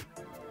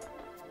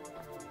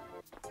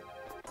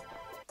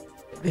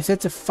 They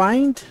said to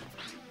find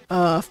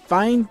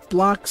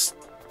blocks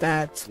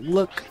that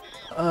look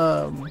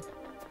out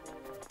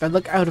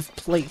of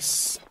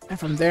place, and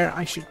from there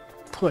I should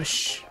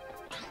push.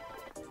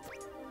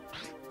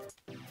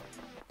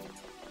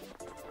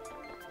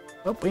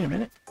 Oh, wait a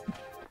minute.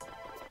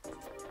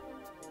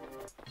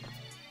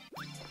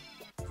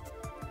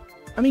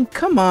 I mean,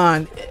 come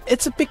on.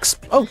 It's a big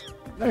oh,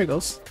 there it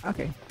goes.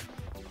 Okay.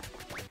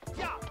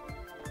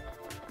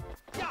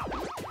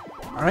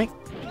 Alright.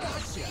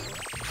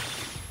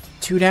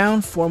 2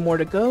 down, 4 more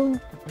to go.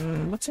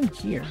 What's in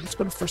here? Let's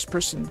go to first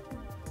person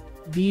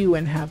view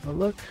and have a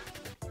look.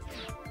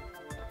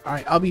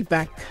 Alright, I'll be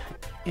back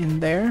in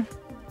there.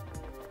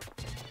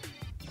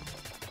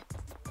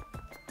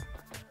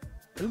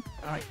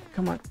 Alright,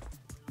 come on.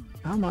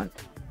 Come on.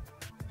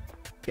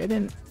 Get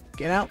in.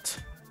 Get out.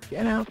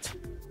 Get out.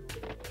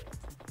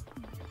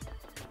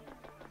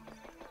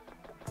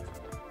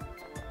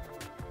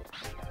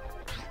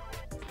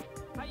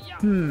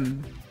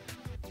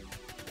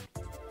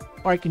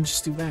 Or I can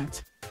just do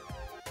that.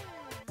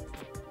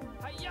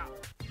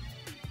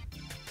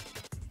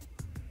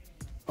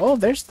 Oh,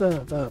 there's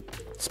the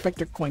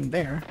specter coin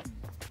there.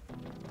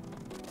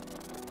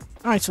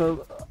 Alright,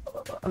 so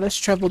let's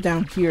travel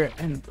down here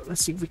and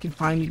let's see if we can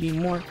find any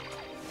more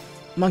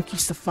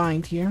monkeys to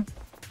find here.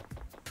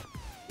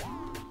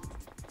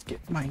 Let's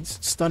get my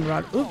stun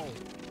rod. Ooh.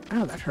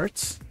 Ow, that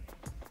hurts.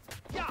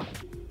 Yeah,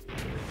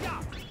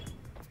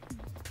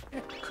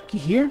 cookie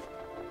here.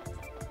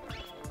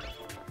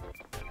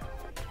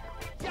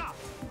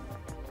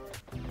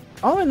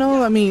 All in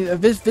all, I mean,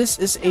 this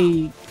is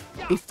a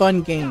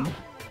fun game.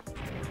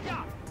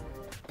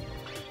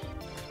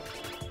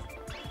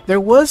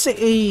 There was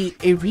a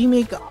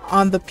remake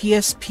on the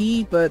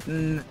PSP, but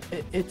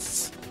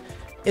it's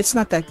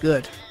not that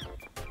good.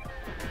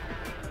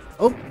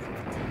 Oh,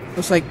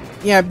 looks like,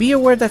 yeah, be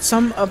aware that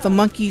some of the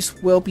monkeys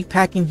will be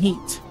packing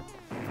heat.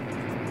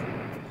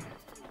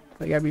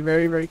 So you gotta be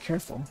very, very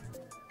careful.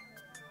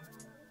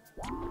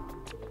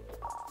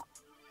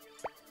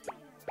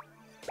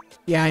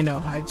 Yeah, I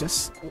know. I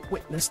just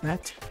witnessed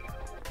that.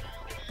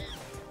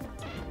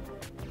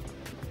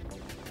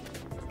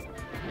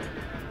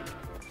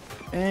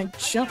 And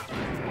jump.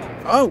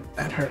 Oh,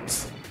 that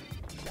hurts.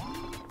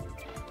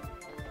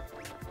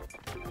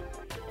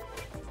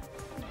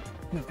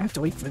 I have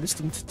to wait for this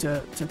thing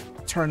to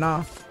turn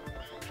off.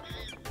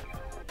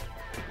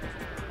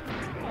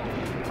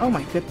 Oh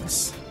my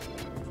goodness.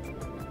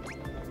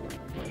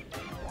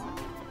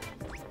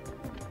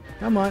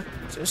 Come on,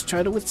 just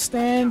try to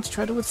withstand.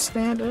 Try to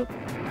withstand.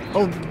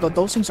 Oh, but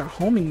those things are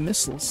homing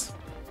missiles.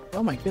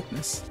 Oh my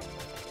goodness.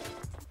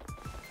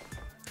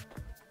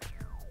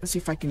 Let's see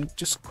if I can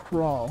just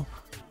crawl.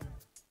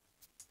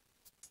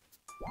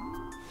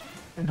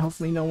 And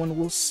hopefully no one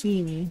will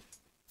see me.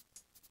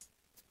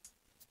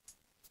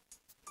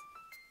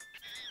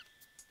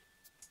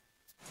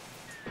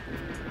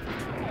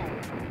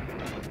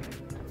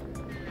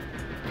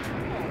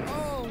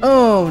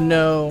 Oh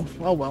no.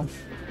 Oh well.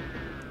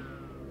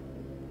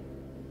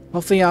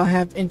 Hopefully I'll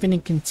have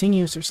infinite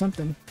continues or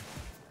something.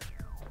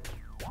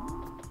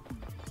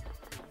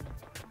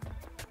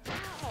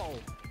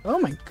 Oh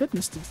my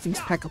goodness, these things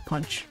pack a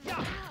punch.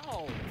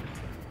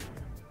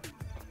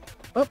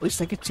 Oh, at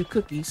least I get 2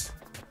 cookies.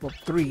 Well,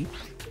 3.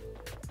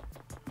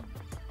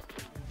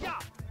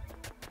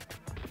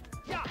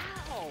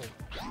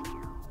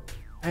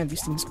 And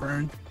these things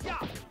burn.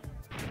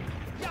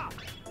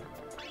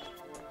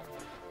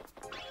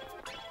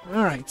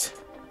 Alright.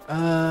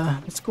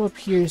 Let's go up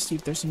here and see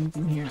if there's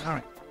anything here.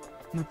 Alright.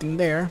 Nothing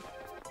there.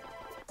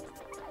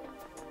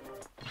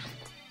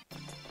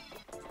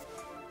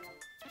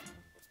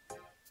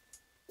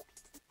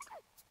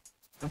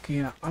 Okay,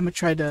 I'm gonna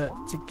try to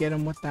get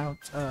him without,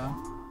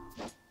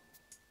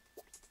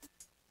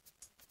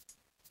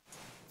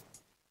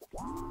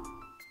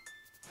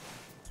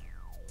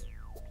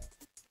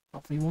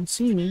 hopefully he won't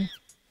see me.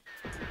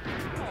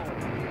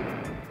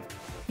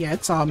 Yeah,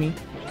 it saw me.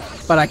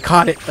 But I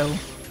caught it, though.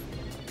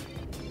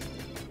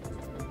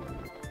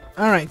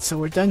 Alright, so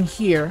we're done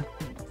here.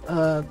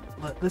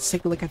 Let's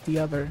take a look at the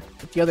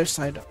other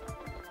side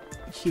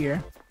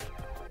here.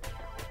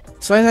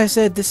 So as I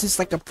said, this is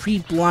like a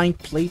pre-blind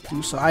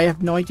playthrough, so I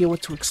have no idea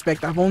what to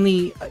expect. I've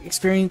only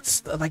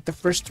experienced like the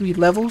first 3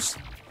 levels,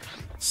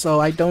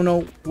 so I don't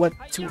know what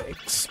to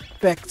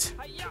expect.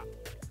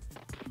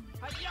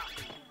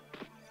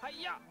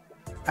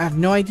 I have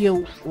no idea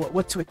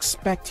what to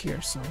expect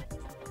here, so...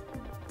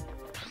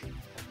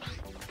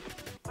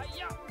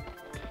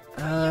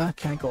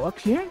 can I go up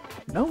here?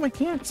 No, I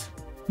can't.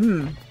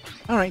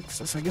 Alright,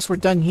 so I guess we're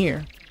done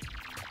here.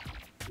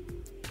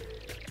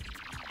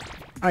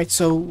 Alright,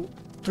 so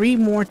 3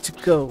 more to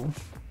go.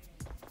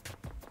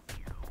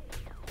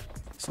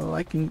 So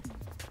I can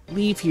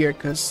leave here,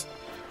 because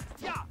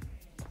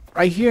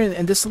right here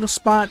in this little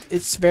spot,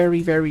 it's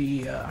very,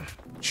 very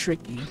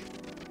tricky.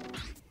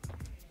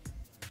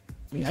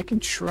 I mean, I can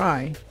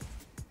try.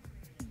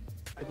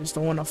 I just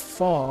don't want to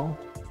fall.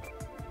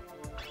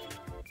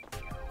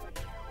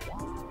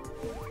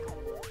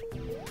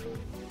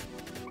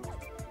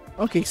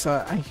 Okay,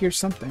 so I hear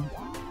something.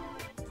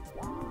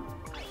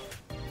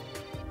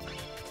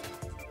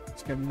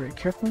 Just gotta be very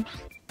careful.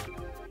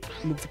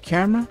 Move the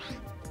camera.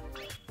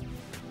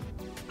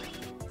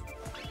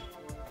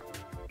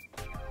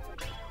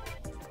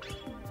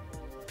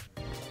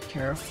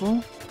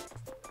 Careful.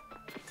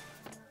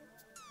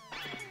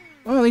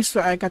 Well, at least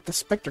I got the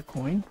specter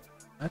coin.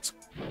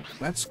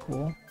 That's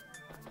cool.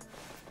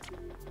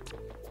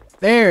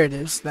 There it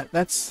is.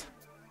 That's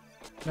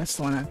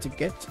the one I have to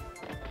get.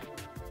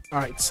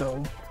 Alright,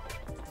 so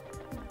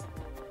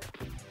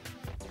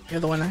the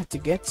other one I have to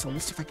get, so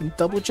let's see if I can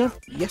double jump.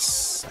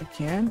 Yes, I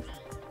can.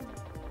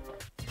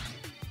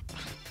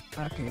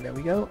 Okay, there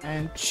we go.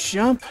 And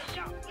jump.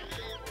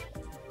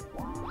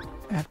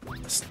 At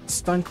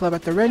stun club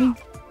at the ready.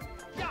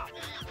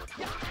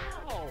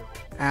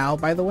 Ow,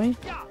 by the way.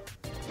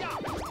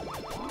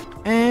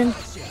 And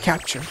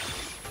capture.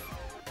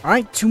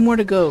 Alright, 2 more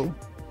to go.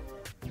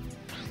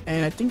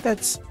 And I think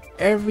that's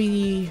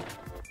every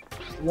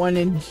one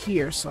in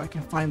here, so I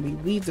can finally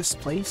leave this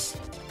place.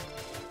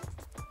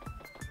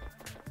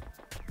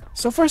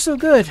 So far so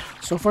good.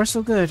 So far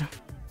so good.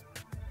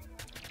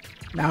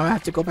 Now I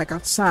have to go back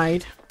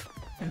outside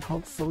and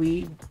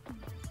hopefully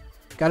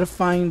gotta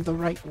find the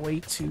right way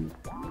to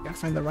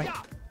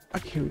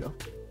okay, here we go.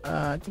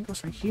 I think it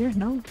was right here.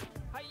 No?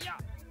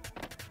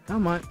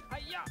 Come on.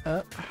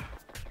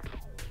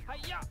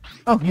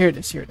 Oh, here it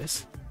is. Here it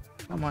is.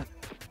 Come on.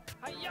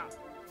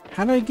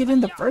 How did I get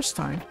in the first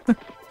time?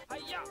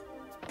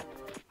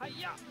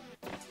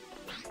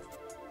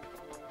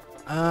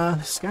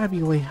 There's gotta be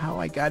a way how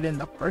I got in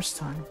the first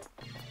time.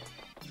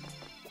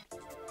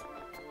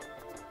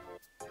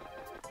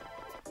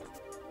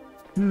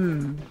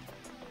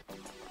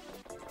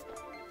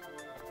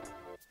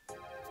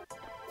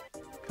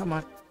 Come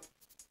on. I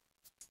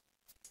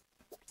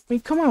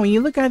mean, come on, when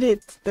you look at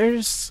it,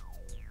 there's...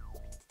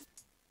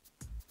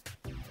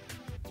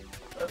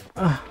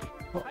 oh,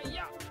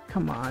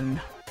 come on.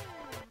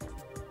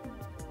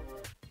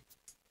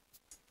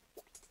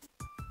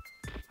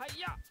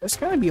 There's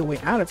gotta be a way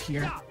out of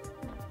here.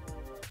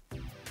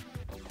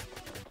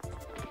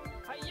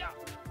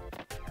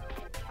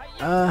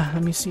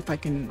 Let me see if I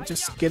can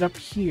just get up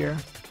here.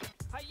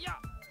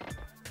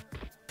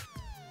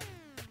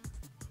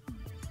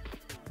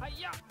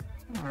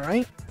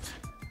 Alright.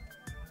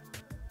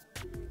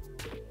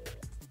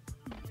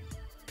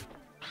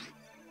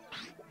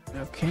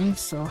 Okay,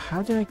 so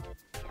how did I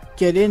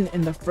get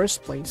in the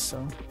first place?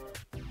 So,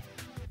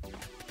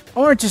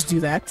 or just do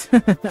that.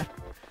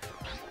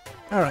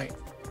 Alright.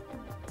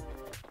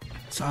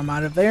 So I'm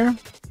out of there.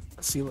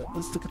 Let's see,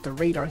 let's look at the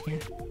radar here.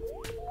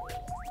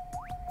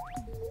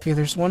 Okay,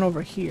 there's one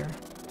over here.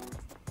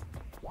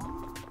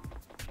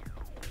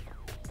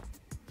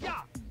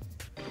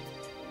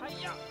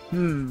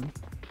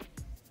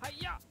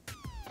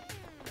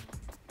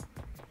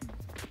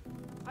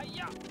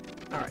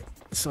 Alright,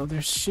 so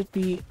there should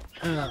be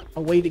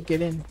a way to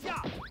get in.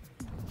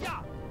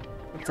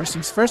 But first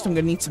things first, I'm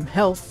gonna need some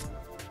health.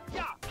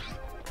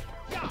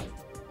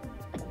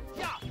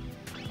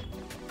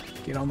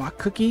 Get all my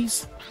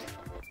cookies.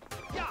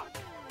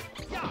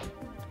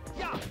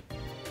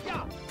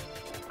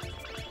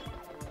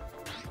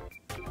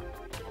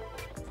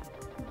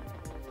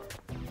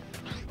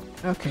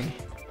 Okay.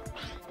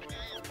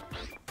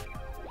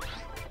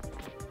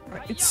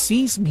 Right, it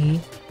sees me.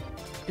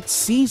 It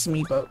sees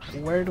me, but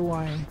where do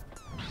I...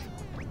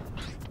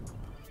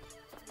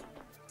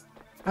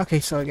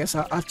 Okay, so I guess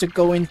I'll have to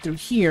go in through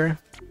here.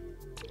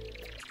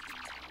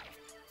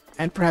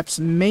 And perhaps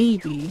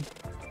maybe...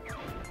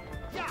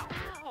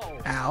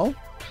 Ow.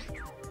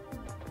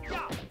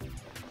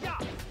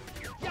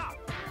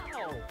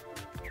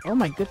 Oh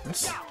my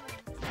goodness.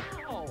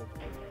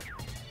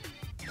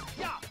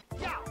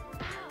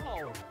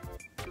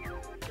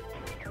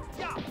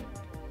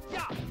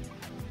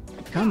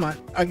 Come on.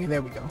 Okay,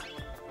 there we go.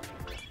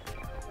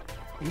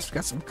 At least we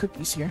got some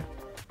cookies here.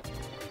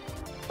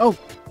 Oh,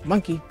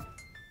 monkey.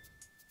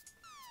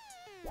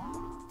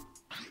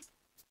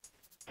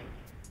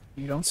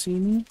 You don't see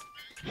me?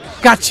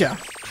 Gotcha!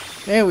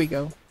 There we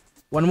go.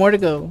 One more to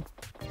go.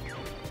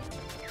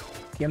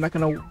 Okay, I'm not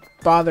gonna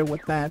bother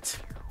with that.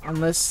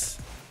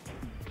 Unless...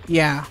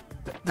 yeah,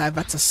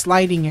 that's a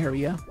sliding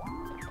area.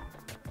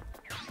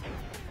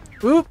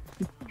 Oop!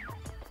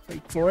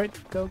 Wait for it.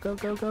 Go, go,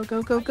 go, go,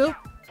 go, go, go.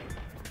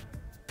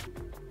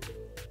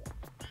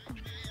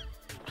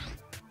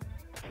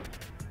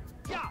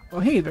 Oh,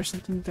 hey, there's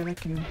something that I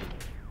can...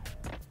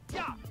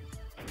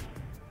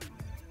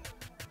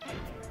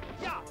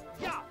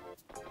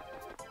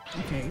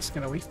 Okay, just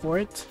gonna wait for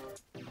it.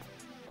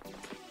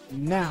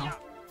 Now.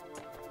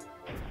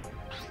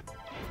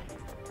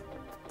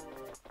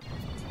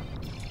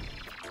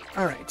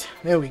 Alright,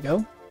 there we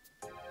go.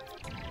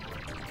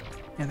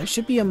 And there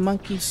should be a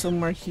monkey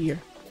somewhere here.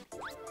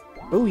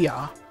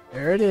 Booyah!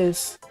 There it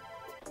is.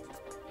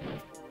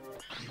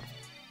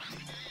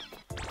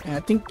 And I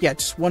think, yeah,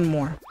 just one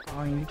more.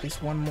 I need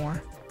just one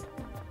more.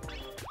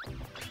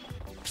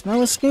 There's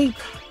no escape.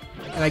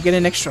 And I get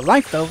an extra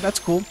life, though. That's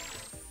cool.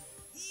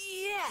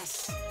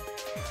 Yes!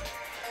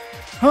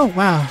 Oh,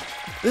 wow.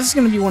 This is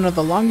going to be one of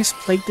the longest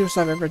playthroughs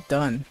I've ever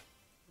done.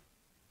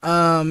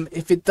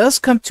 If it does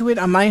come to it,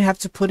 I might have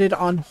to put it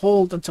on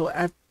hold until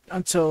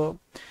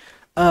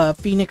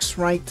Phoenix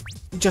Wright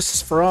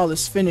Justice for All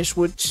is finished,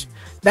 which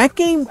that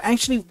game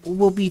actually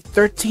will be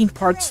 13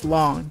 parts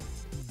long.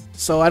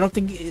 so I don't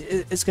think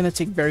it's gonna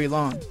take very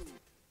long.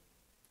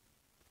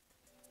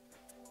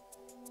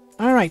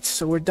 Alright,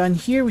 so we're done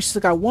here. We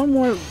still got one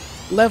more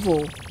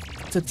level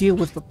to deal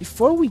with, but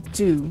before we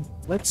do,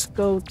 let's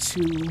go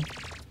to,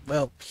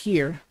 well,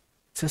 here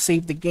to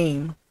save the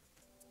game.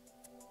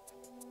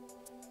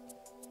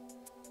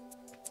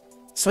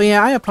 So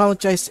yeah, I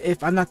apologize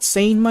if I'm not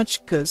saying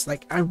much, because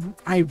like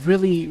I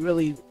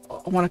really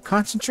want to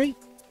concentrate.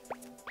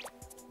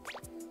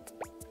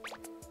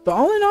 But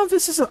all in all,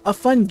 this is a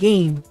fun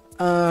game.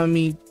 I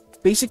mean,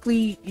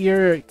 basically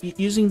you're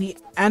using the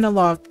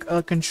analog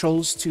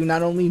controls to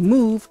not only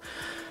move,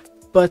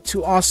 but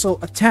to also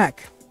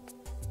attack.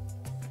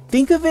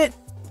 Think of it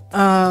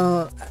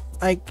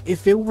like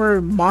if it were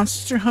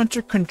Monster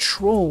Hunter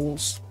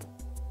controls,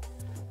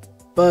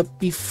 but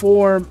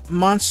before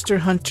Monster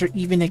Hunter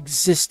even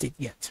existed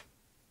yet.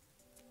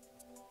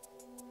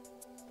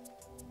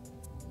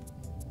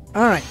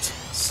 Alright,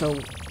 so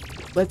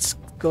let's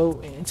go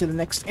into the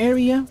next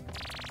area.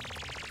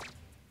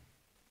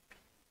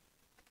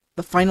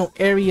 The final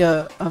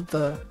area of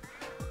the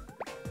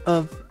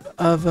a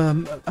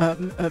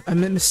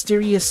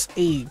mysterious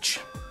age.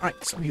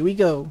 Alright, so here we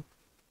go.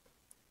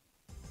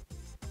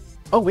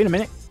 Oh, wait a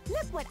minute.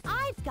 Look what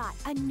I've got,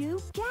 a new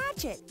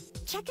gadget.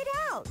 Check it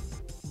out.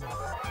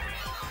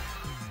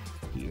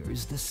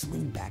 Here's the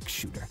slingback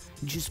shooter.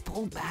 Just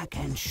pull back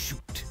and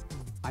shoot.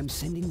 I'm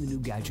sending the new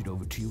gadget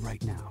over to you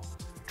right now.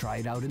 Try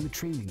it out in the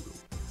training room.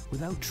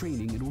 Without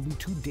training, it will be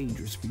too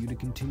dangerous for you to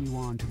continue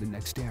on to the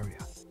next area.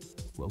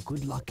 Well,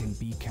 good luck and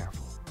be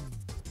careful.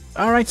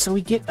 Alright, so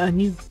we get a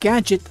new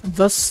gadget,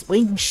 the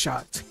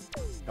slingshot.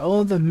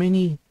 Oh, the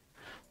many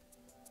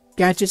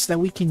gadgets that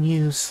we can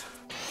use.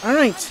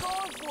 Alright.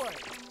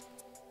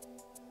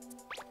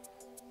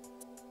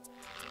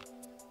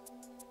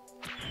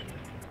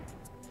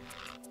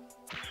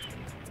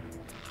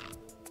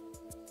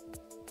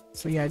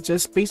 So yeah,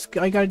 just basically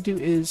all I gotta do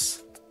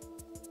is,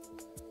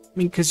 I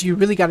mean, because you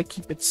really gotta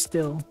keep it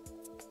still.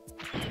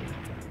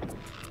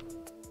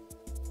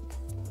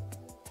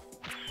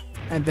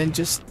 And then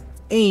just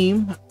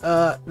aim,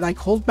 like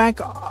hold back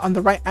on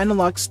the right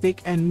analog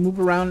stick and move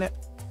around it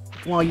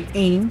while you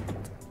aim.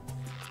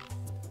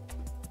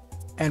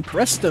 And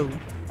presto!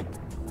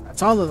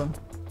 That's all of them.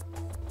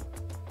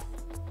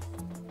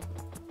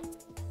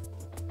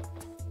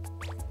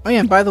 Oh yeah,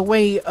 and by the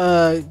way,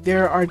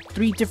 there are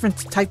 3 different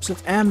types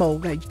of ammo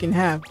that you can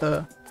have.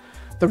 The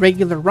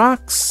regular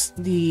rocks,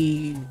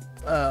 the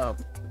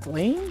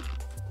flame?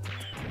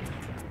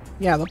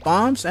 Yeah, the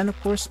bombs, and of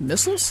course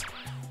missiles.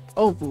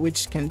 Oh,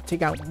 which can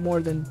take out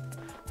more than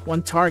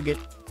one target.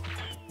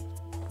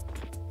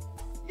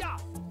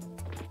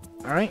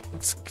 Alright,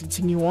 let's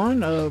continue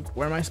on.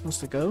 Where am I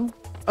supposed to go?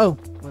 Oh,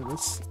 well,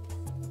 let's...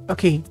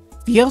 Okay,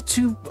 the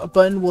L2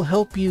 button will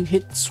help you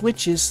hit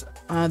switches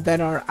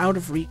that are out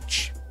of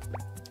reach.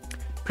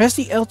 Press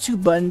the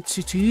L2 button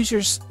to use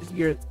your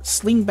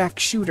slingback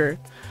shooter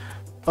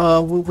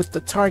with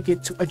the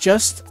target to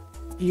adjust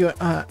your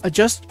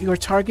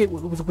target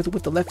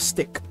with the left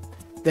stick.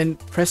 Then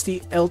press the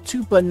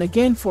L2 button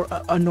again for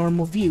a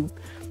normal view.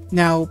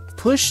 Now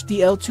push the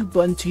L2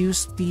 button to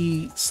use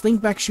the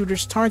slingback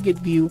shooter's target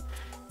view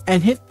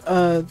and hit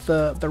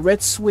the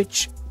red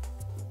switch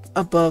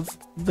above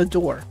the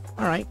door.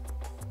 Alright.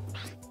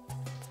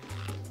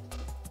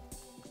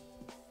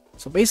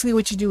 So basically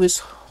what you do is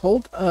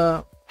hold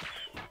press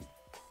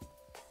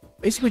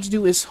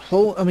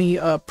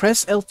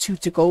L2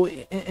 to go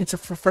into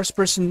first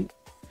person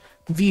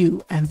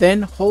view, and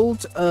then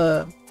hold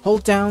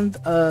down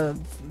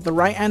the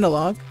right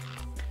analog,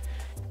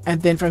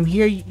 and then from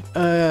here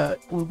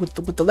with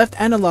the left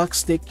analog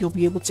stick you'll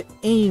be able to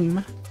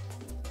aim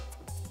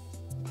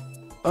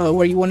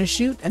where you want to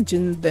shoot, and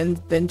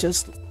then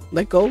just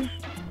let go,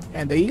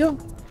 and there you go.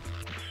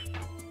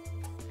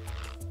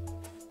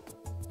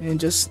 And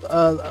just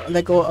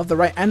let go of the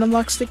right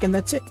analog stick, and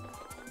that's it.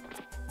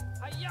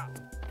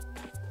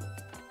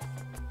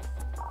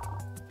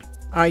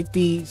 Alright,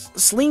 the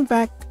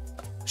slingback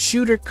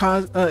shooter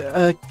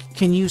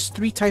can use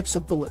 3 types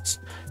of bullets: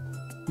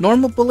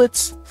 normal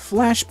bullets,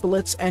 flash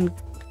bullets, and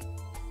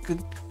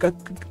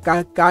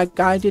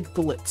guided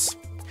bullets.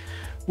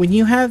 When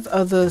you have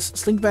the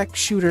slingback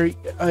shooter,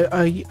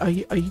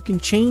 you can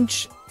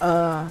change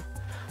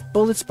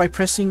bullets by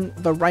pressing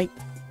the right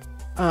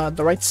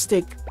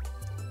stick.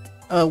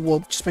 Well,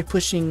 just by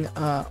pushing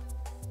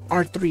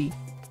R3.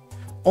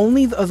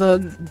 Only the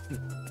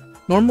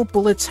normal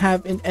bullets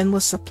have an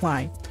endless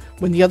supply.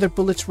 When the other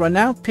bullets run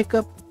out, pick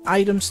up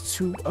items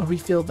to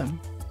refill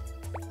them.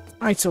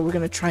 Alright, so we're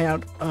gonna try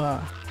out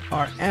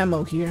our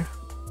ammo here.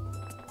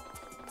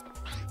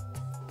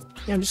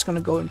 Yeah, I'm just gonna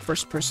go in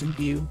first person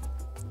view.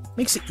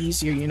 Makes it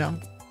easier, you know.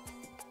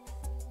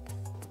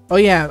 Oh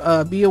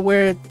yeah, be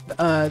aware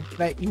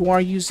that you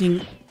are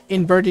using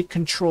inverted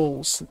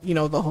controls. You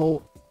know, the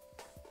whole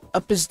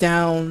up is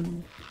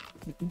down,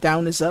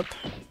 down is up.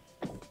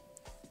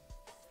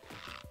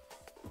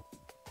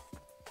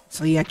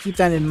 So yeah, keep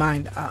that in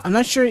mind. I'm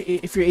not sure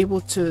if you're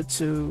able to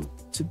do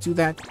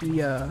that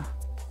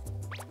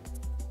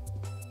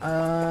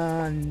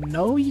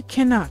No, you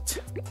cannot.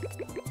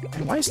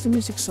 And why is the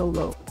music so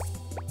low?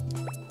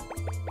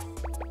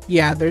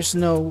 Yeah, there's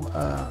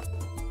no,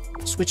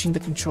 switching the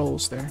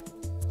controls there.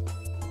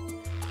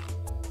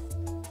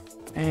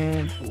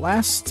 And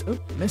last... Oh,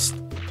 missed.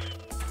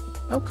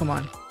 Oh, come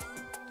on.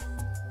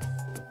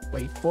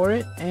 Wait for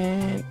it,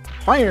 and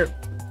fire!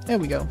 There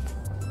we go.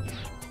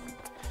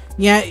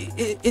 Yeah,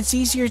 it's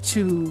easier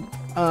to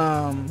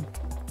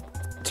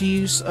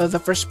use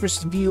the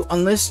first-person view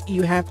unless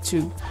you have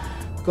to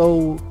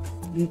go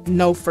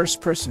no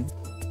first-person.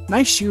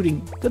 Nice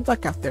shooting. Good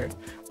luck out there.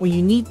 When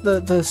you need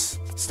the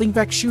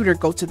slingback shooter,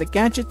 go to the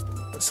gadget,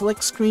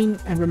 select screen,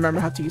 and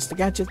remember how to use the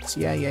gadgets.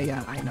 Yeah,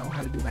 I know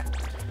how to do that.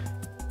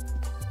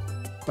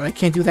 But I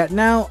can't do that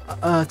now,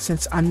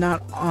 since I'm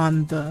not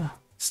on the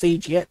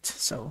stage yet,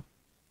 so...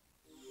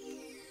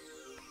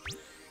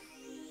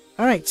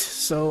 Alright,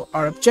 so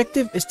our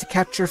objective is to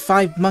capture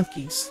 5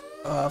 monkeys.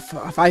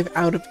 5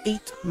 out of 8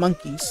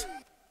 monkeys.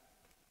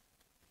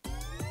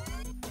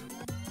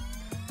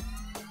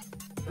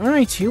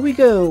 Alright, here we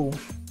go.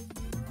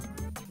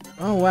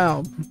 Oh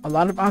wow, a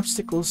lot of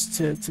obstacles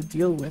to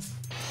deal with.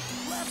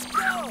 Let's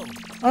go!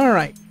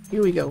 Alright,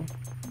 here we go.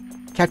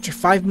 Capture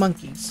 5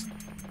 monkeys.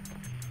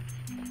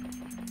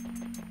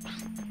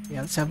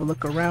 Yeah, let's have a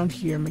look around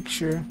here, make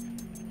sure.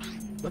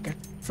 Look at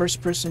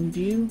first person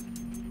view.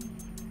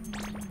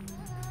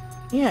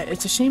 Yeah,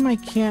 it's a shame I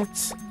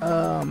can't,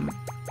 oh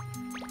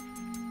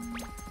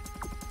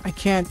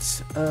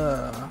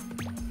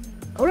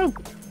no!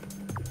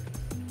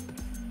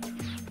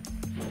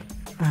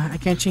 I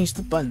can't change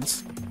the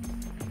buttons.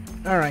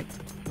 Alright,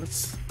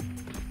 let's...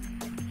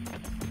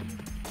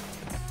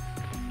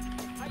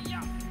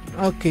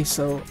 Okay,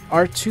 so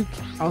R2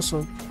 can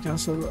also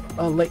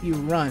let you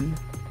run.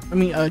 I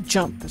mean,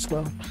 jump as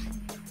well.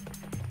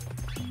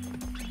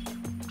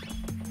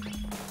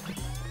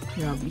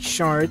 You know, these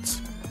shards.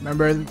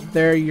 Remember,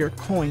 they're your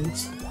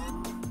coins.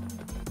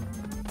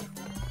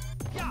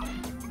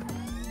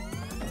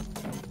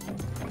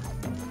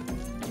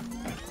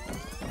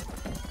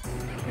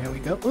 There we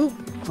go. Ooh,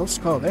 close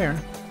call there.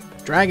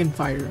 Dragon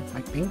fire,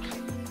 I think.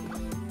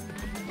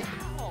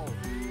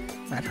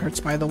 That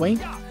hurts, by the way.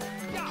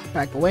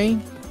 Back away.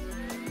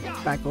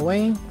 Back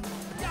away.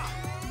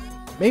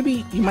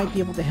 Maybe you might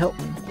be able to help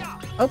me.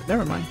 Oh,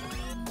 never mind.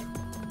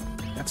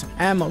 Got some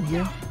ammo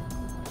here.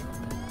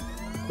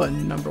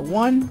 Button number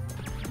 1.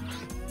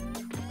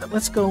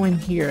 Let's go in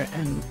here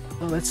and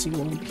let's see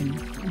what we can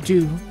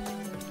do.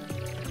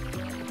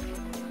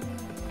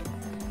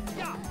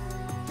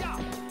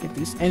 Get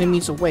these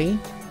enemies away.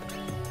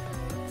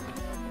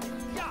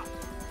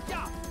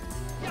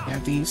 We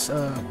have these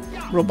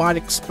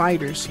robotic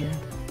spiders here.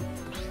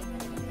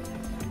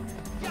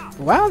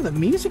 Wow, the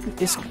music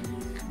is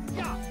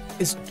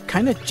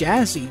kind of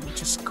jazzy,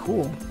 which is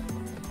cool.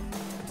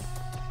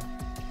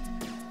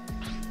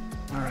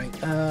 Alright.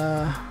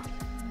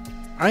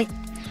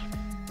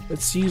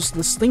 Let's use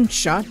the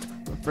slingshot.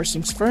 First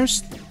things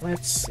first,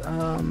 let's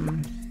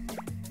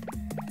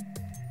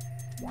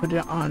put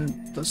it on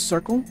the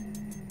circle.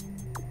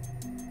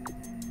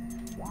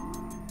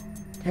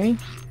 Okay,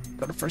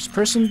 go to first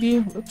person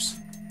view. Oops.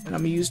 And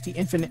I'm gonna use the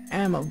infinite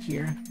ammo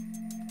here.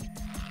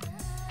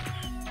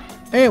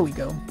 There we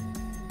go.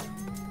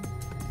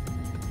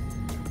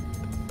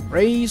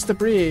 Raise the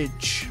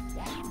bridge.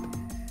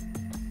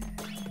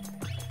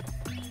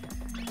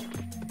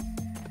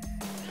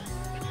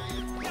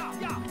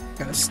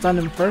 Gotta stun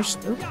him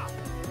first. Oop.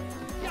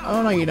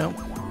 Oh no, you don't.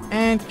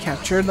 And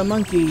capture the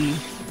monkey.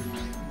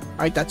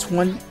 Alright, that's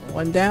one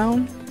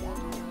down.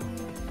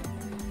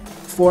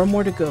 4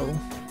 more to go.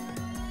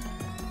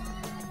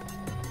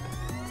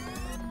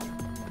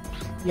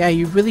 Yeah,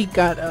 you really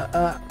got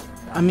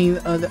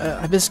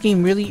this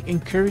game really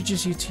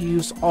encourages you to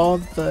use all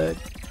the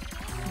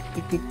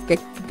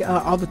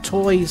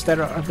toys that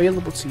are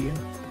available to you.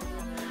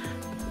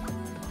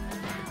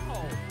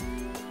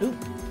 Ooh,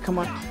 come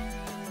on.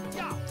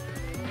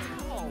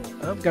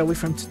 Oh, gotta wait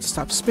for him to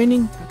stop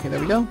spinning. Okay, there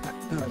we go.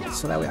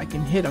 So that way I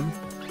can hit him.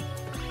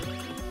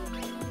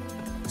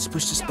 Let's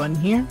push this button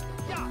here.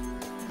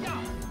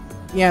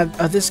 Yeah,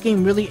 this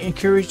game really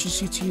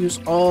encourages you to use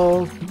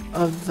all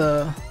of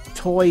the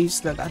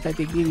toys that they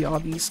give you, all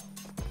these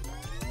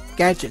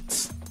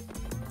gadgets.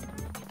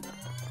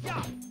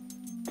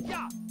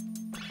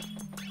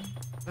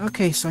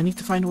 Okay, so I need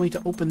to find a way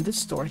to open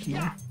this door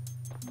here.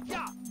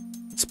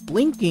 It's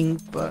blinking,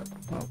 but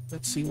well,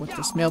 let's see what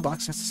this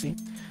mailbox has to say.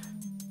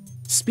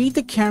 Speed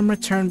the camera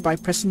turn by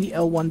pressing the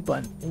L1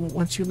 button.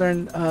 Once you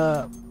learn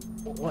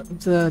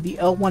the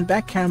L1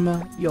 back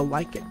camera, you'll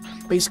like it.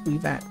 Basically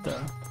that,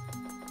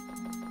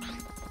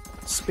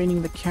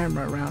 spinning the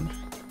camera around.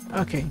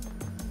 Okay.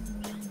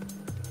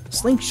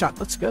 Slingshot,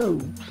 let's go.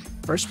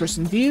 First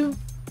person view.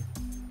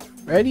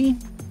 Ready?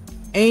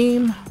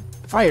 Aim.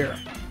 Fire.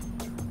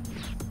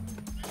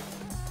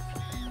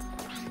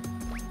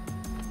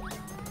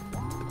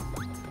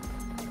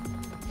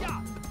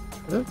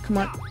 Oh, come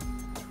on.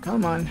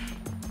 Come on.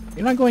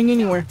 You're not going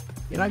anywhere.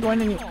 You're not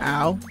going anywhere.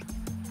 Ow.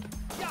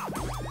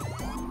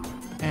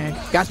 And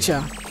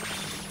gotcha.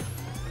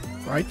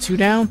 Alright, 2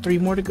 down, 3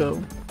 more to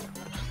go.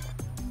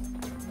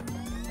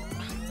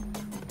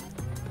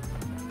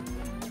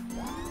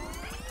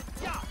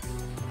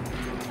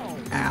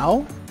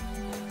 Ow.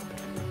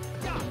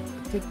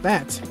 Take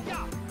that.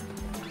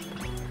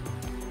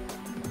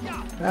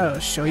 That'll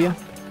show you.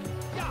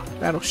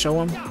 That'll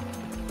show him.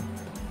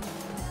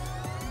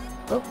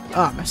 Oh,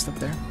 ah, messed up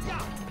there.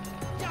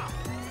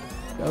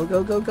 Go,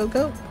 go, go, go,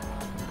 go.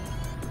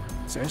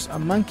 So there's a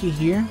monkey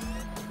here.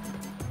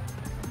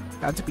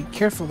 Got to be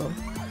careful though.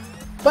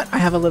 But I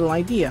have a little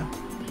idea.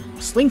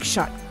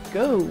 Slingshot,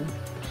 go.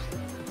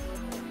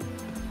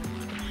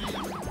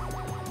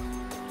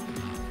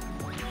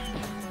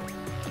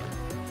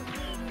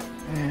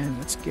 And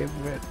let's get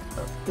rid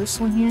of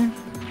this one here.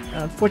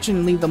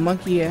 Unfortunately, the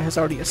monkey has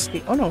already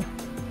escaped. Oh no,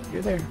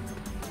 you're there.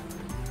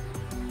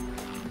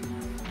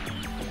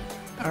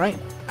 Alright,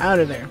 out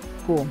of there.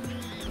 Cool.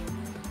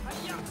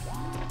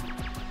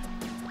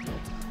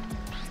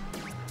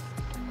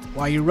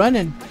 Why you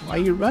running? Why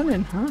you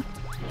running, huh?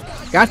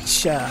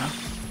 Gotcha!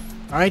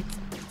 Alright,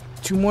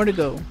 2 more to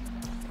go.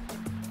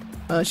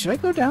 Should I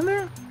go down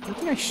there? I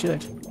think I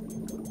should.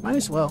 Might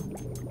as well.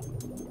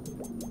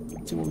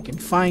 See what we can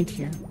find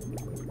here.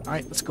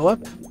 Alright, let's go up.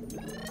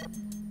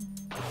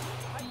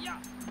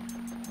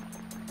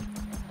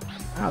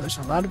 Wow, there's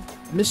a lot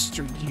of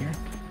mystery here.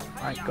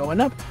 Alright, going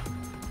up.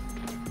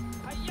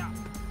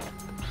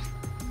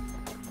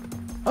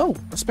 Oh,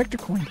 a specter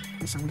coin.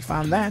 So we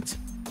found that.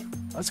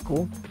 That's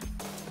cool.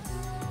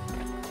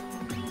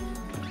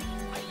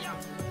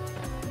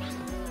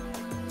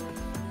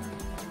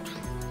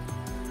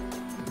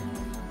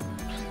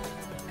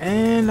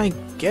 And I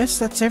guess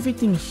that's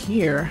everything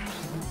here.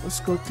 Let's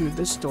go through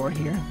this door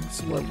here and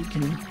see what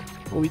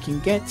we can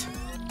get.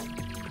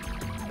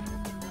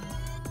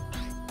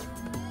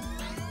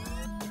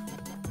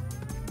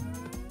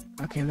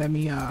 Okay, let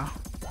me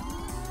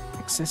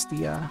access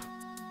the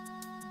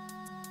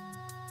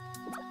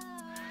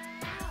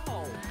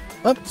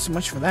Oh, so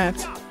much for that.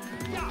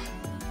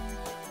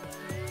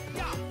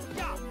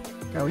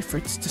 Gotta wait for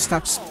it to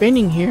stop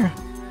spinning here.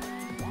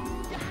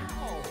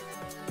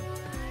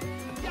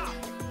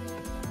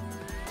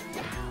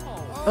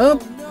 Oh,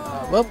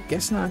 well,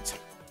 guess not.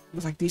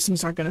 Looks like these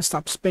things aren't gonna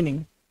stop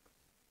spinning.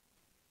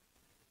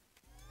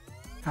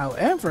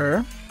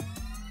 However,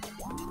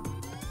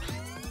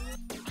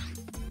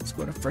 let's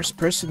go to first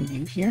person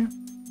view here.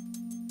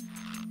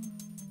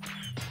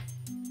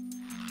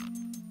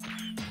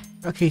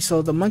 Okay,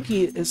 so the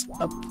monkey is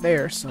up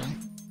there, so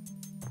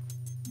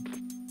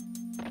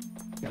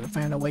gotta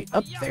find a way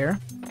up there.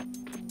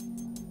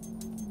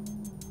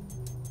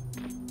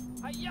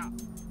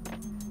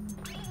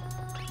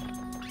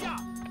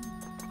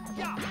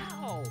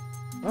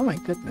 Oh my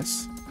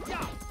goodness.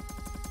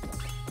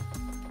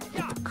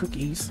 Get the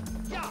cookies.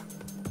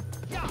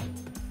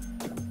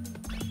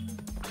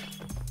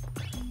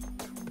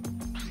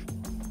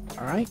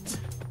 Alright.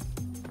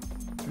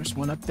 There's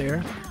one up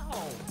there.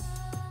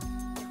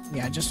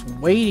 Yeah, just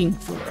waiting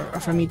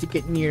for me to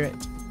get near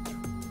it.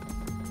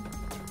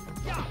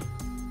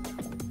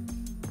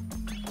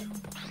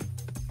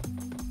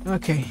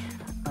 Okay.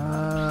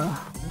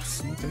 Let's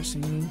see if there's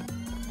any.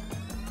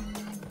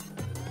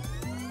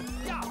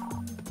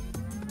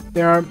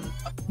 There are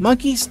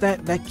monkeys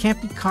that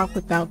can't be caught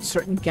without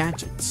certain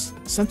gadgets.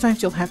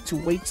 Sometimes you'll have to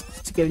wait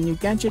to get a new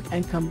gadget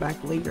and come back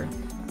later.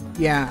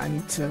 Yeah, I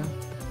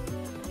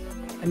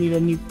need a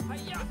new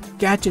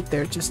gadget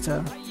there just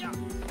to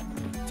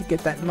get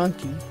that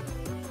monkey.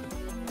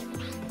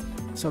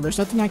 So there's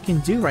nothing I can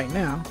do right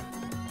now.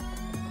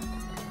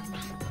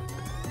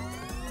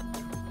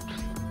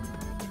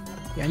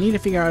 Yeah, I need to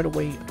figure out a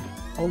way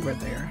over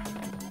there.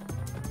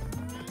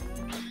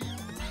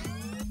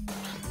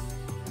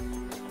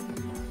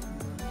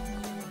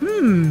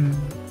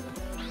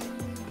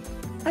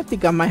 I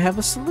think I might have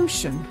a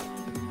solution.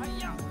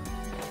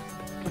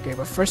 Okay,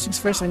 but first things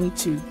first, I need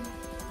to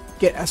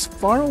get as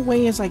far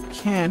away as I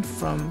can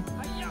from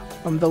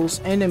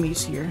those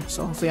enemies here,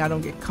 so hopefully I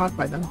don't get caught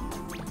by them.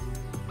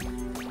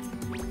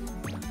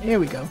 There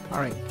we go.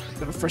 Alright,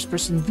 go to first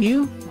person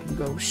view and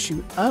go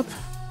shoot up.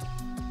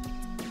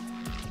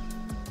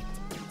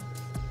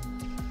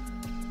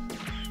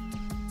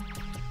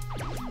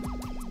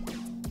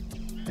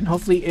 And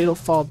hopefully it'll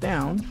fall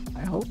down,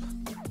 I hope.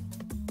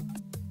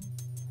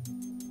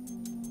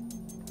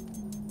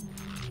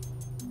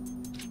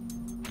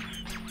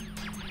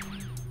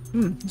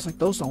 Looks like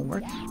those don't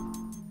work.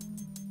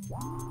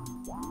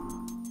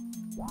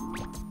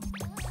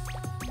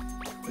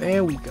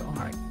 There we go.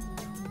 Alright.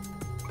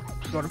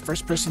 Go to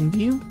first person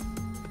view.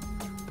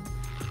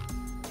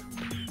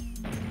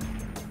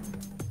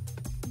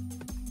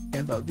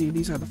 Yeah,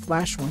 these are the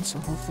flash ones, so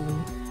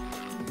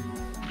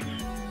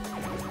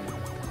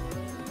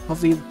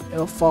hopefully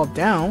it'll fall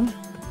down.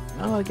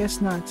 No, I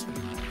guess not.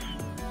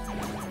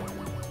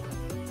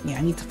 Yeah,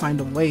 I need to find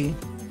a way.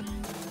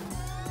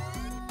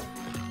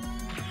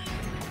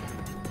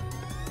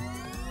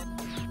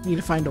 Need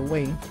to find a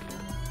way.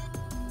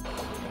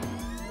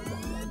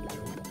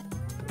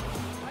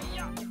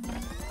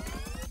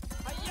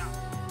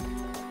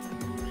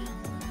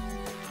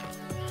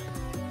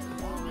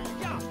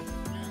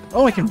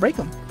 Oh, I can break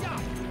them.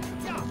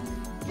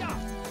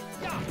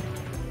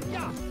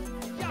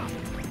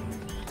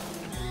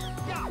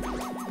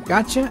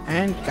 Gotcha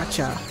and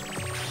gotcha.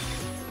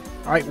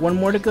 Alright, one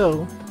more to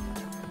go.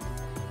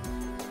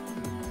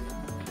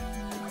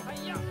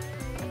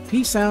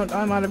 Peace out,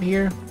 I'm out of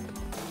here.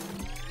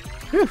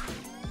 Whew.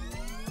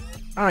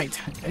 Alright,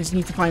 I just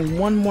need to find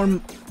one more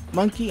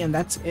monkey and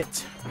that's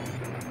it.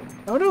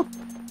 Oh no!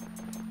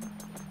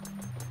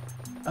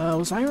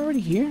 Was I already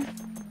here?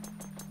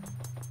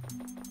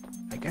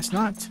 I guess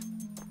not.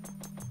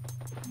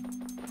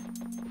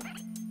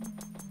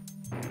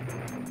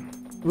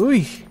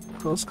 Ooh,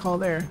 close call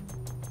there.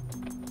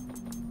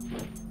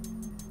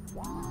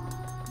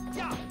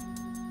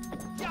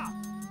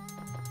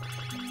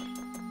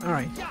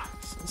 Alright,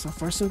 so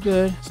far so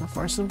good, so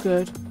far so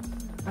good.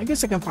 I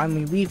guess I can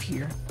finally leave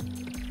here.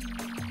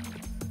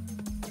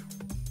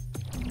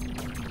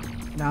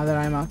 Now that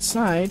I'm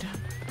outside.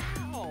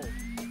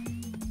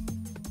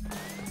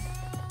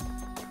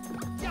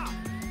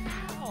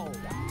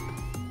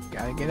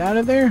 Gotta get out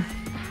of there.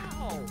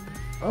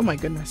 Oh my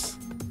goodness.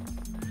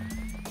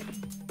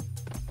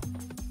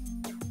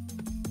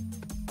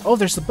 Oh,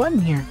 there's a button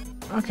here.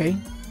 Okay.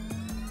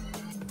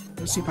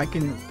 Let's see if I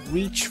can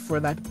reach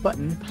for that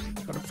button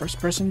for the first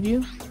person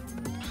view.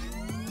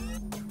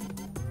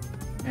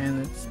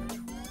 And it's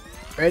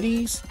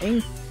ready,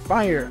 aim,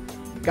 fire.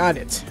 Got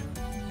it.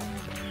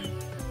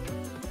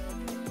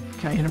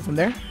 Can I hit him from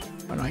there?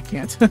 Oh no, I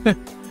can't.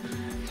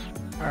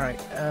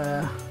 Alright,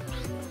 yeah,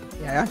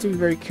 I have to be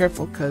very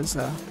careful because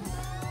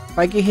if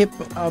I get hit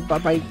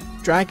by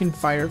dragon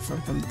fire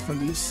from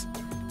these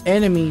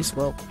enemies,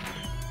 well...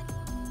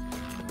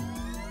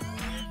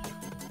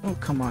 Oh,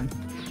 come on.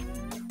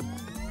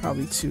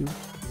 Probably too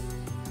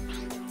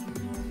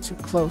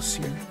close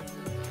here.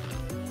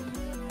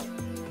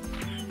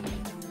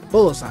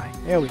 Bullseye.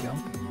 There we go.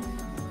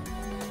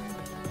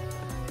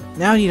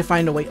 Now I need to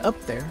find a way up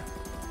there.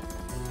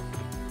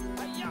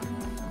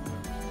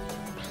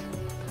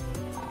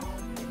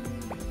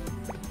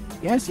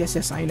 Yes, yes,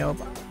 yes, I know.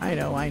 I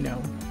know.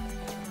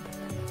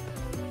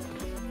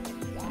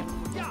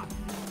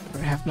 I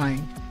have my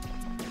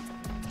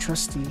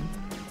trusty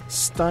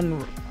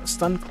stun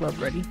club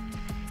ready.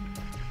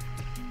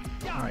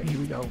 Alright, here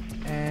we go.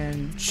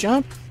 And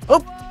jump. Oh,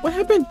 what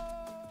happened?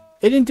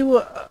 It didn't do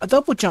a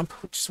double jump,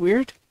 which is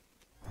weird.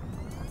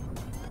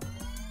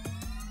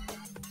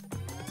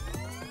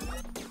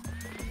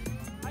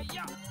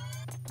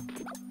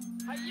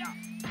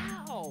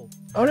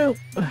 Oh no!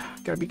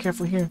 Gotta be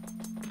careful here.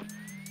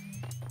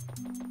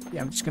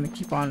 Yeah, I'm just gonna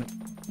keep on.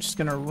 I'm just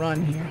gonna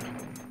run here.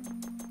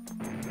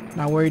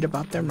 Not worried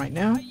about them right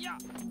now.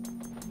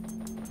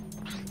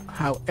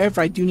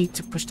 However, I do need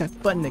to push that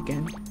button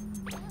again.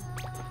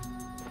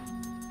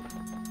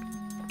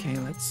 Okay,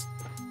 let's...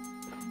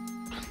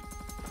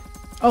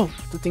 Oh,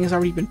 the thing has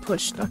already been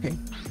pushed. Okay.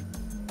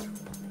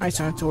 Alright,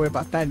 so I don't have to worry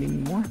about that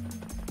anymore.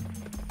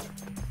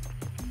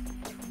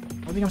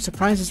 One thing I'm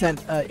surprised is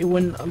that it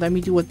wouldn't let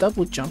me do a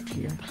double jump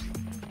here.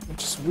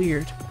 Which is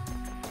weird.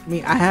 I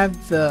mean, I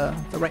have the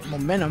right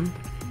momentum.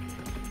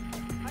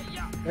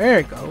 There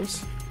it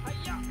goes.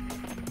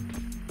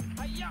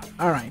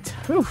 Alright.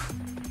 Whew.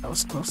 That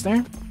was close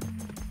there.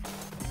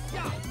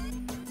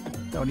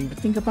 Don't even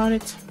think about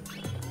it.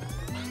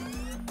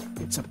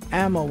 Get some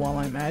ammo while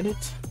I'm at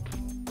it.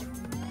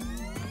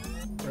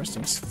 First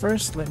things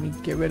first, let me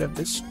get rid of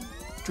this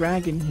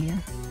dragon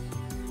here.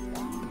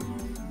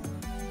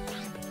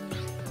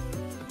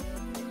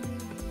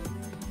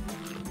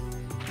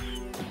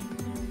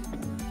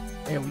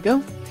 There we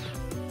go.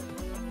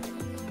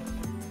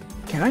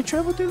 Can I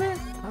travel through there?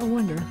 I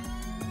wonder.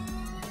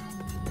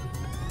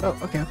 Oh,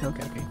 okay.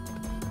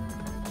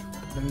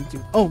 Let me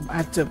do... Oh, I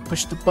have to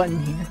push the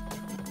button here.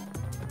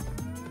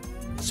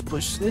 Let's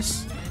push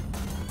this.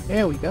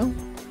 There we go.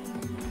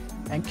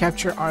 And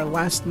capture our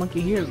last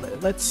monkey here.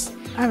 Let's...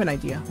 I have an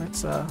idea.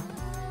 Let's,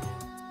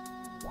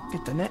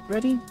 get the net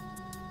ready.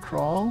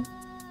 Crawl.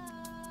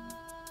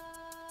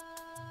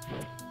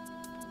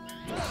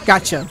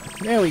 Gotcha.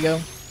 There we go.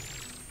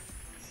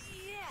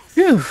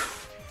 Phew.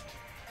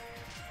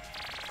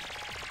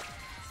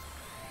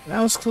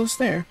 That was close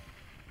there.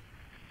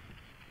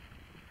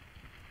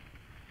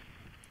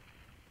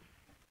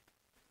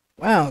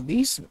 Wow,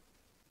 these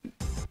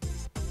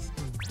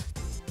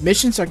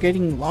missions are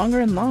getting longer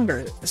and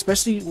longer,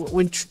 especially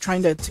when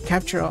trying to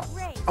capture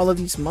all of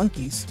these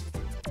monkeys.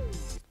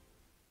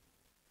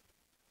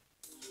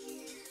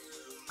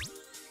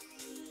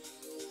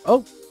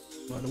 Oh,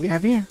 what do we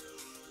have here?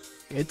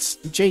 It's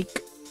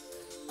Jake.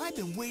 I've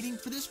been waiting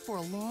for this for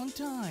a long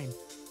time.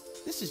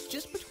 This is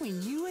just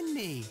between you and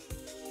me.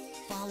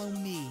 Follow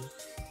me.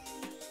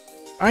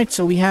 Alright,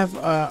 so we have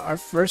our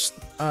first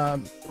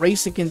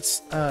race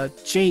against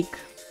Jake.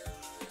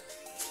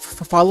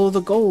 Follow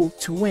the goal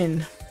to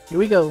win. Here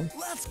we go.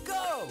 Let's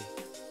go!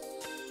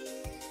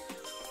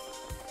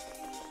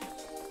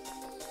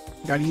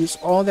 Gotta use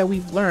all that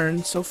we've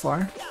learned so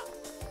far.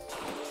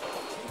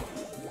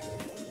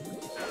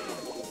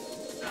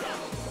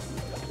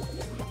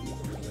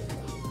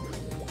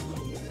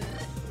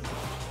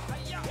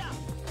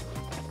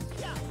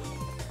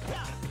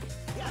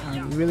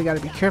 we really got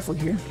to be careful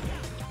here.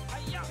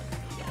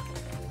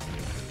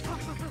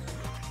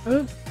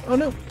 Oh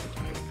no!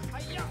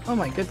 Oh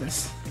my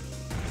goodness!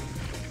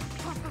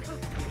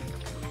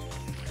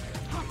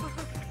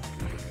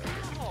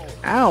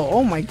 Ow!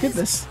 Oh my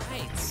goodness!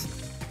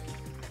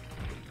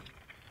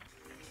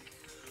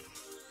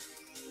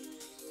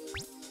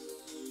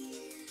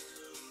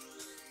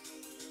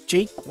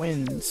 Jake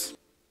wins.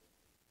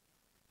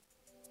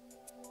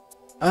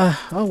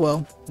 Oh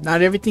well.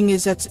 Not everything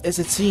is as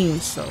it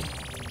seems, so.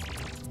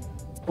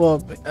 Well,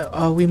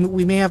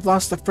 we may have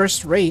lost the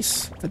first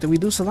race, but did we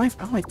lose a life?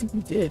 Oh, I think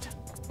we did.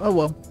 Oh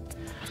well.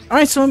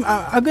 Alright, so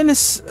I'm gonna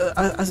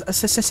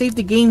save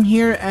the game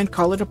here and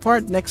call it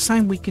apart. Next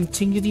time we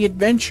continue the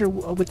adventure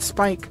with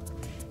Spike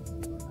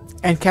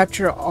and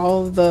capture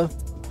all the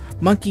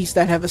monkeys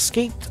that have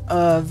escaped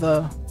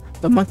the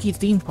monkey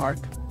theme park.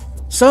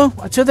 So,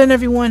 until then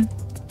everyone,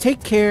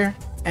 take care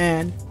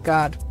and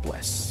God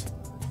bless.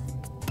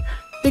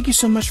 Thank you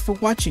so much for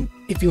watching.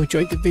 If you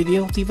enjoyed the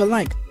video, leave a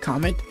like,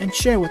 comment, and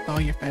share with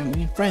all your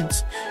family and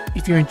friends.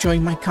 If you're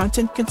enjoying my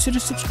content, consider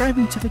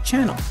subscribing to the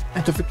channel.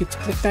 And don't forget to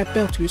click that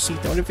bell to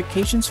receive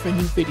notifications for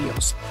new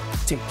videos.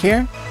 Take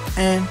care,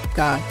 and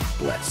God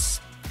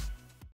bless.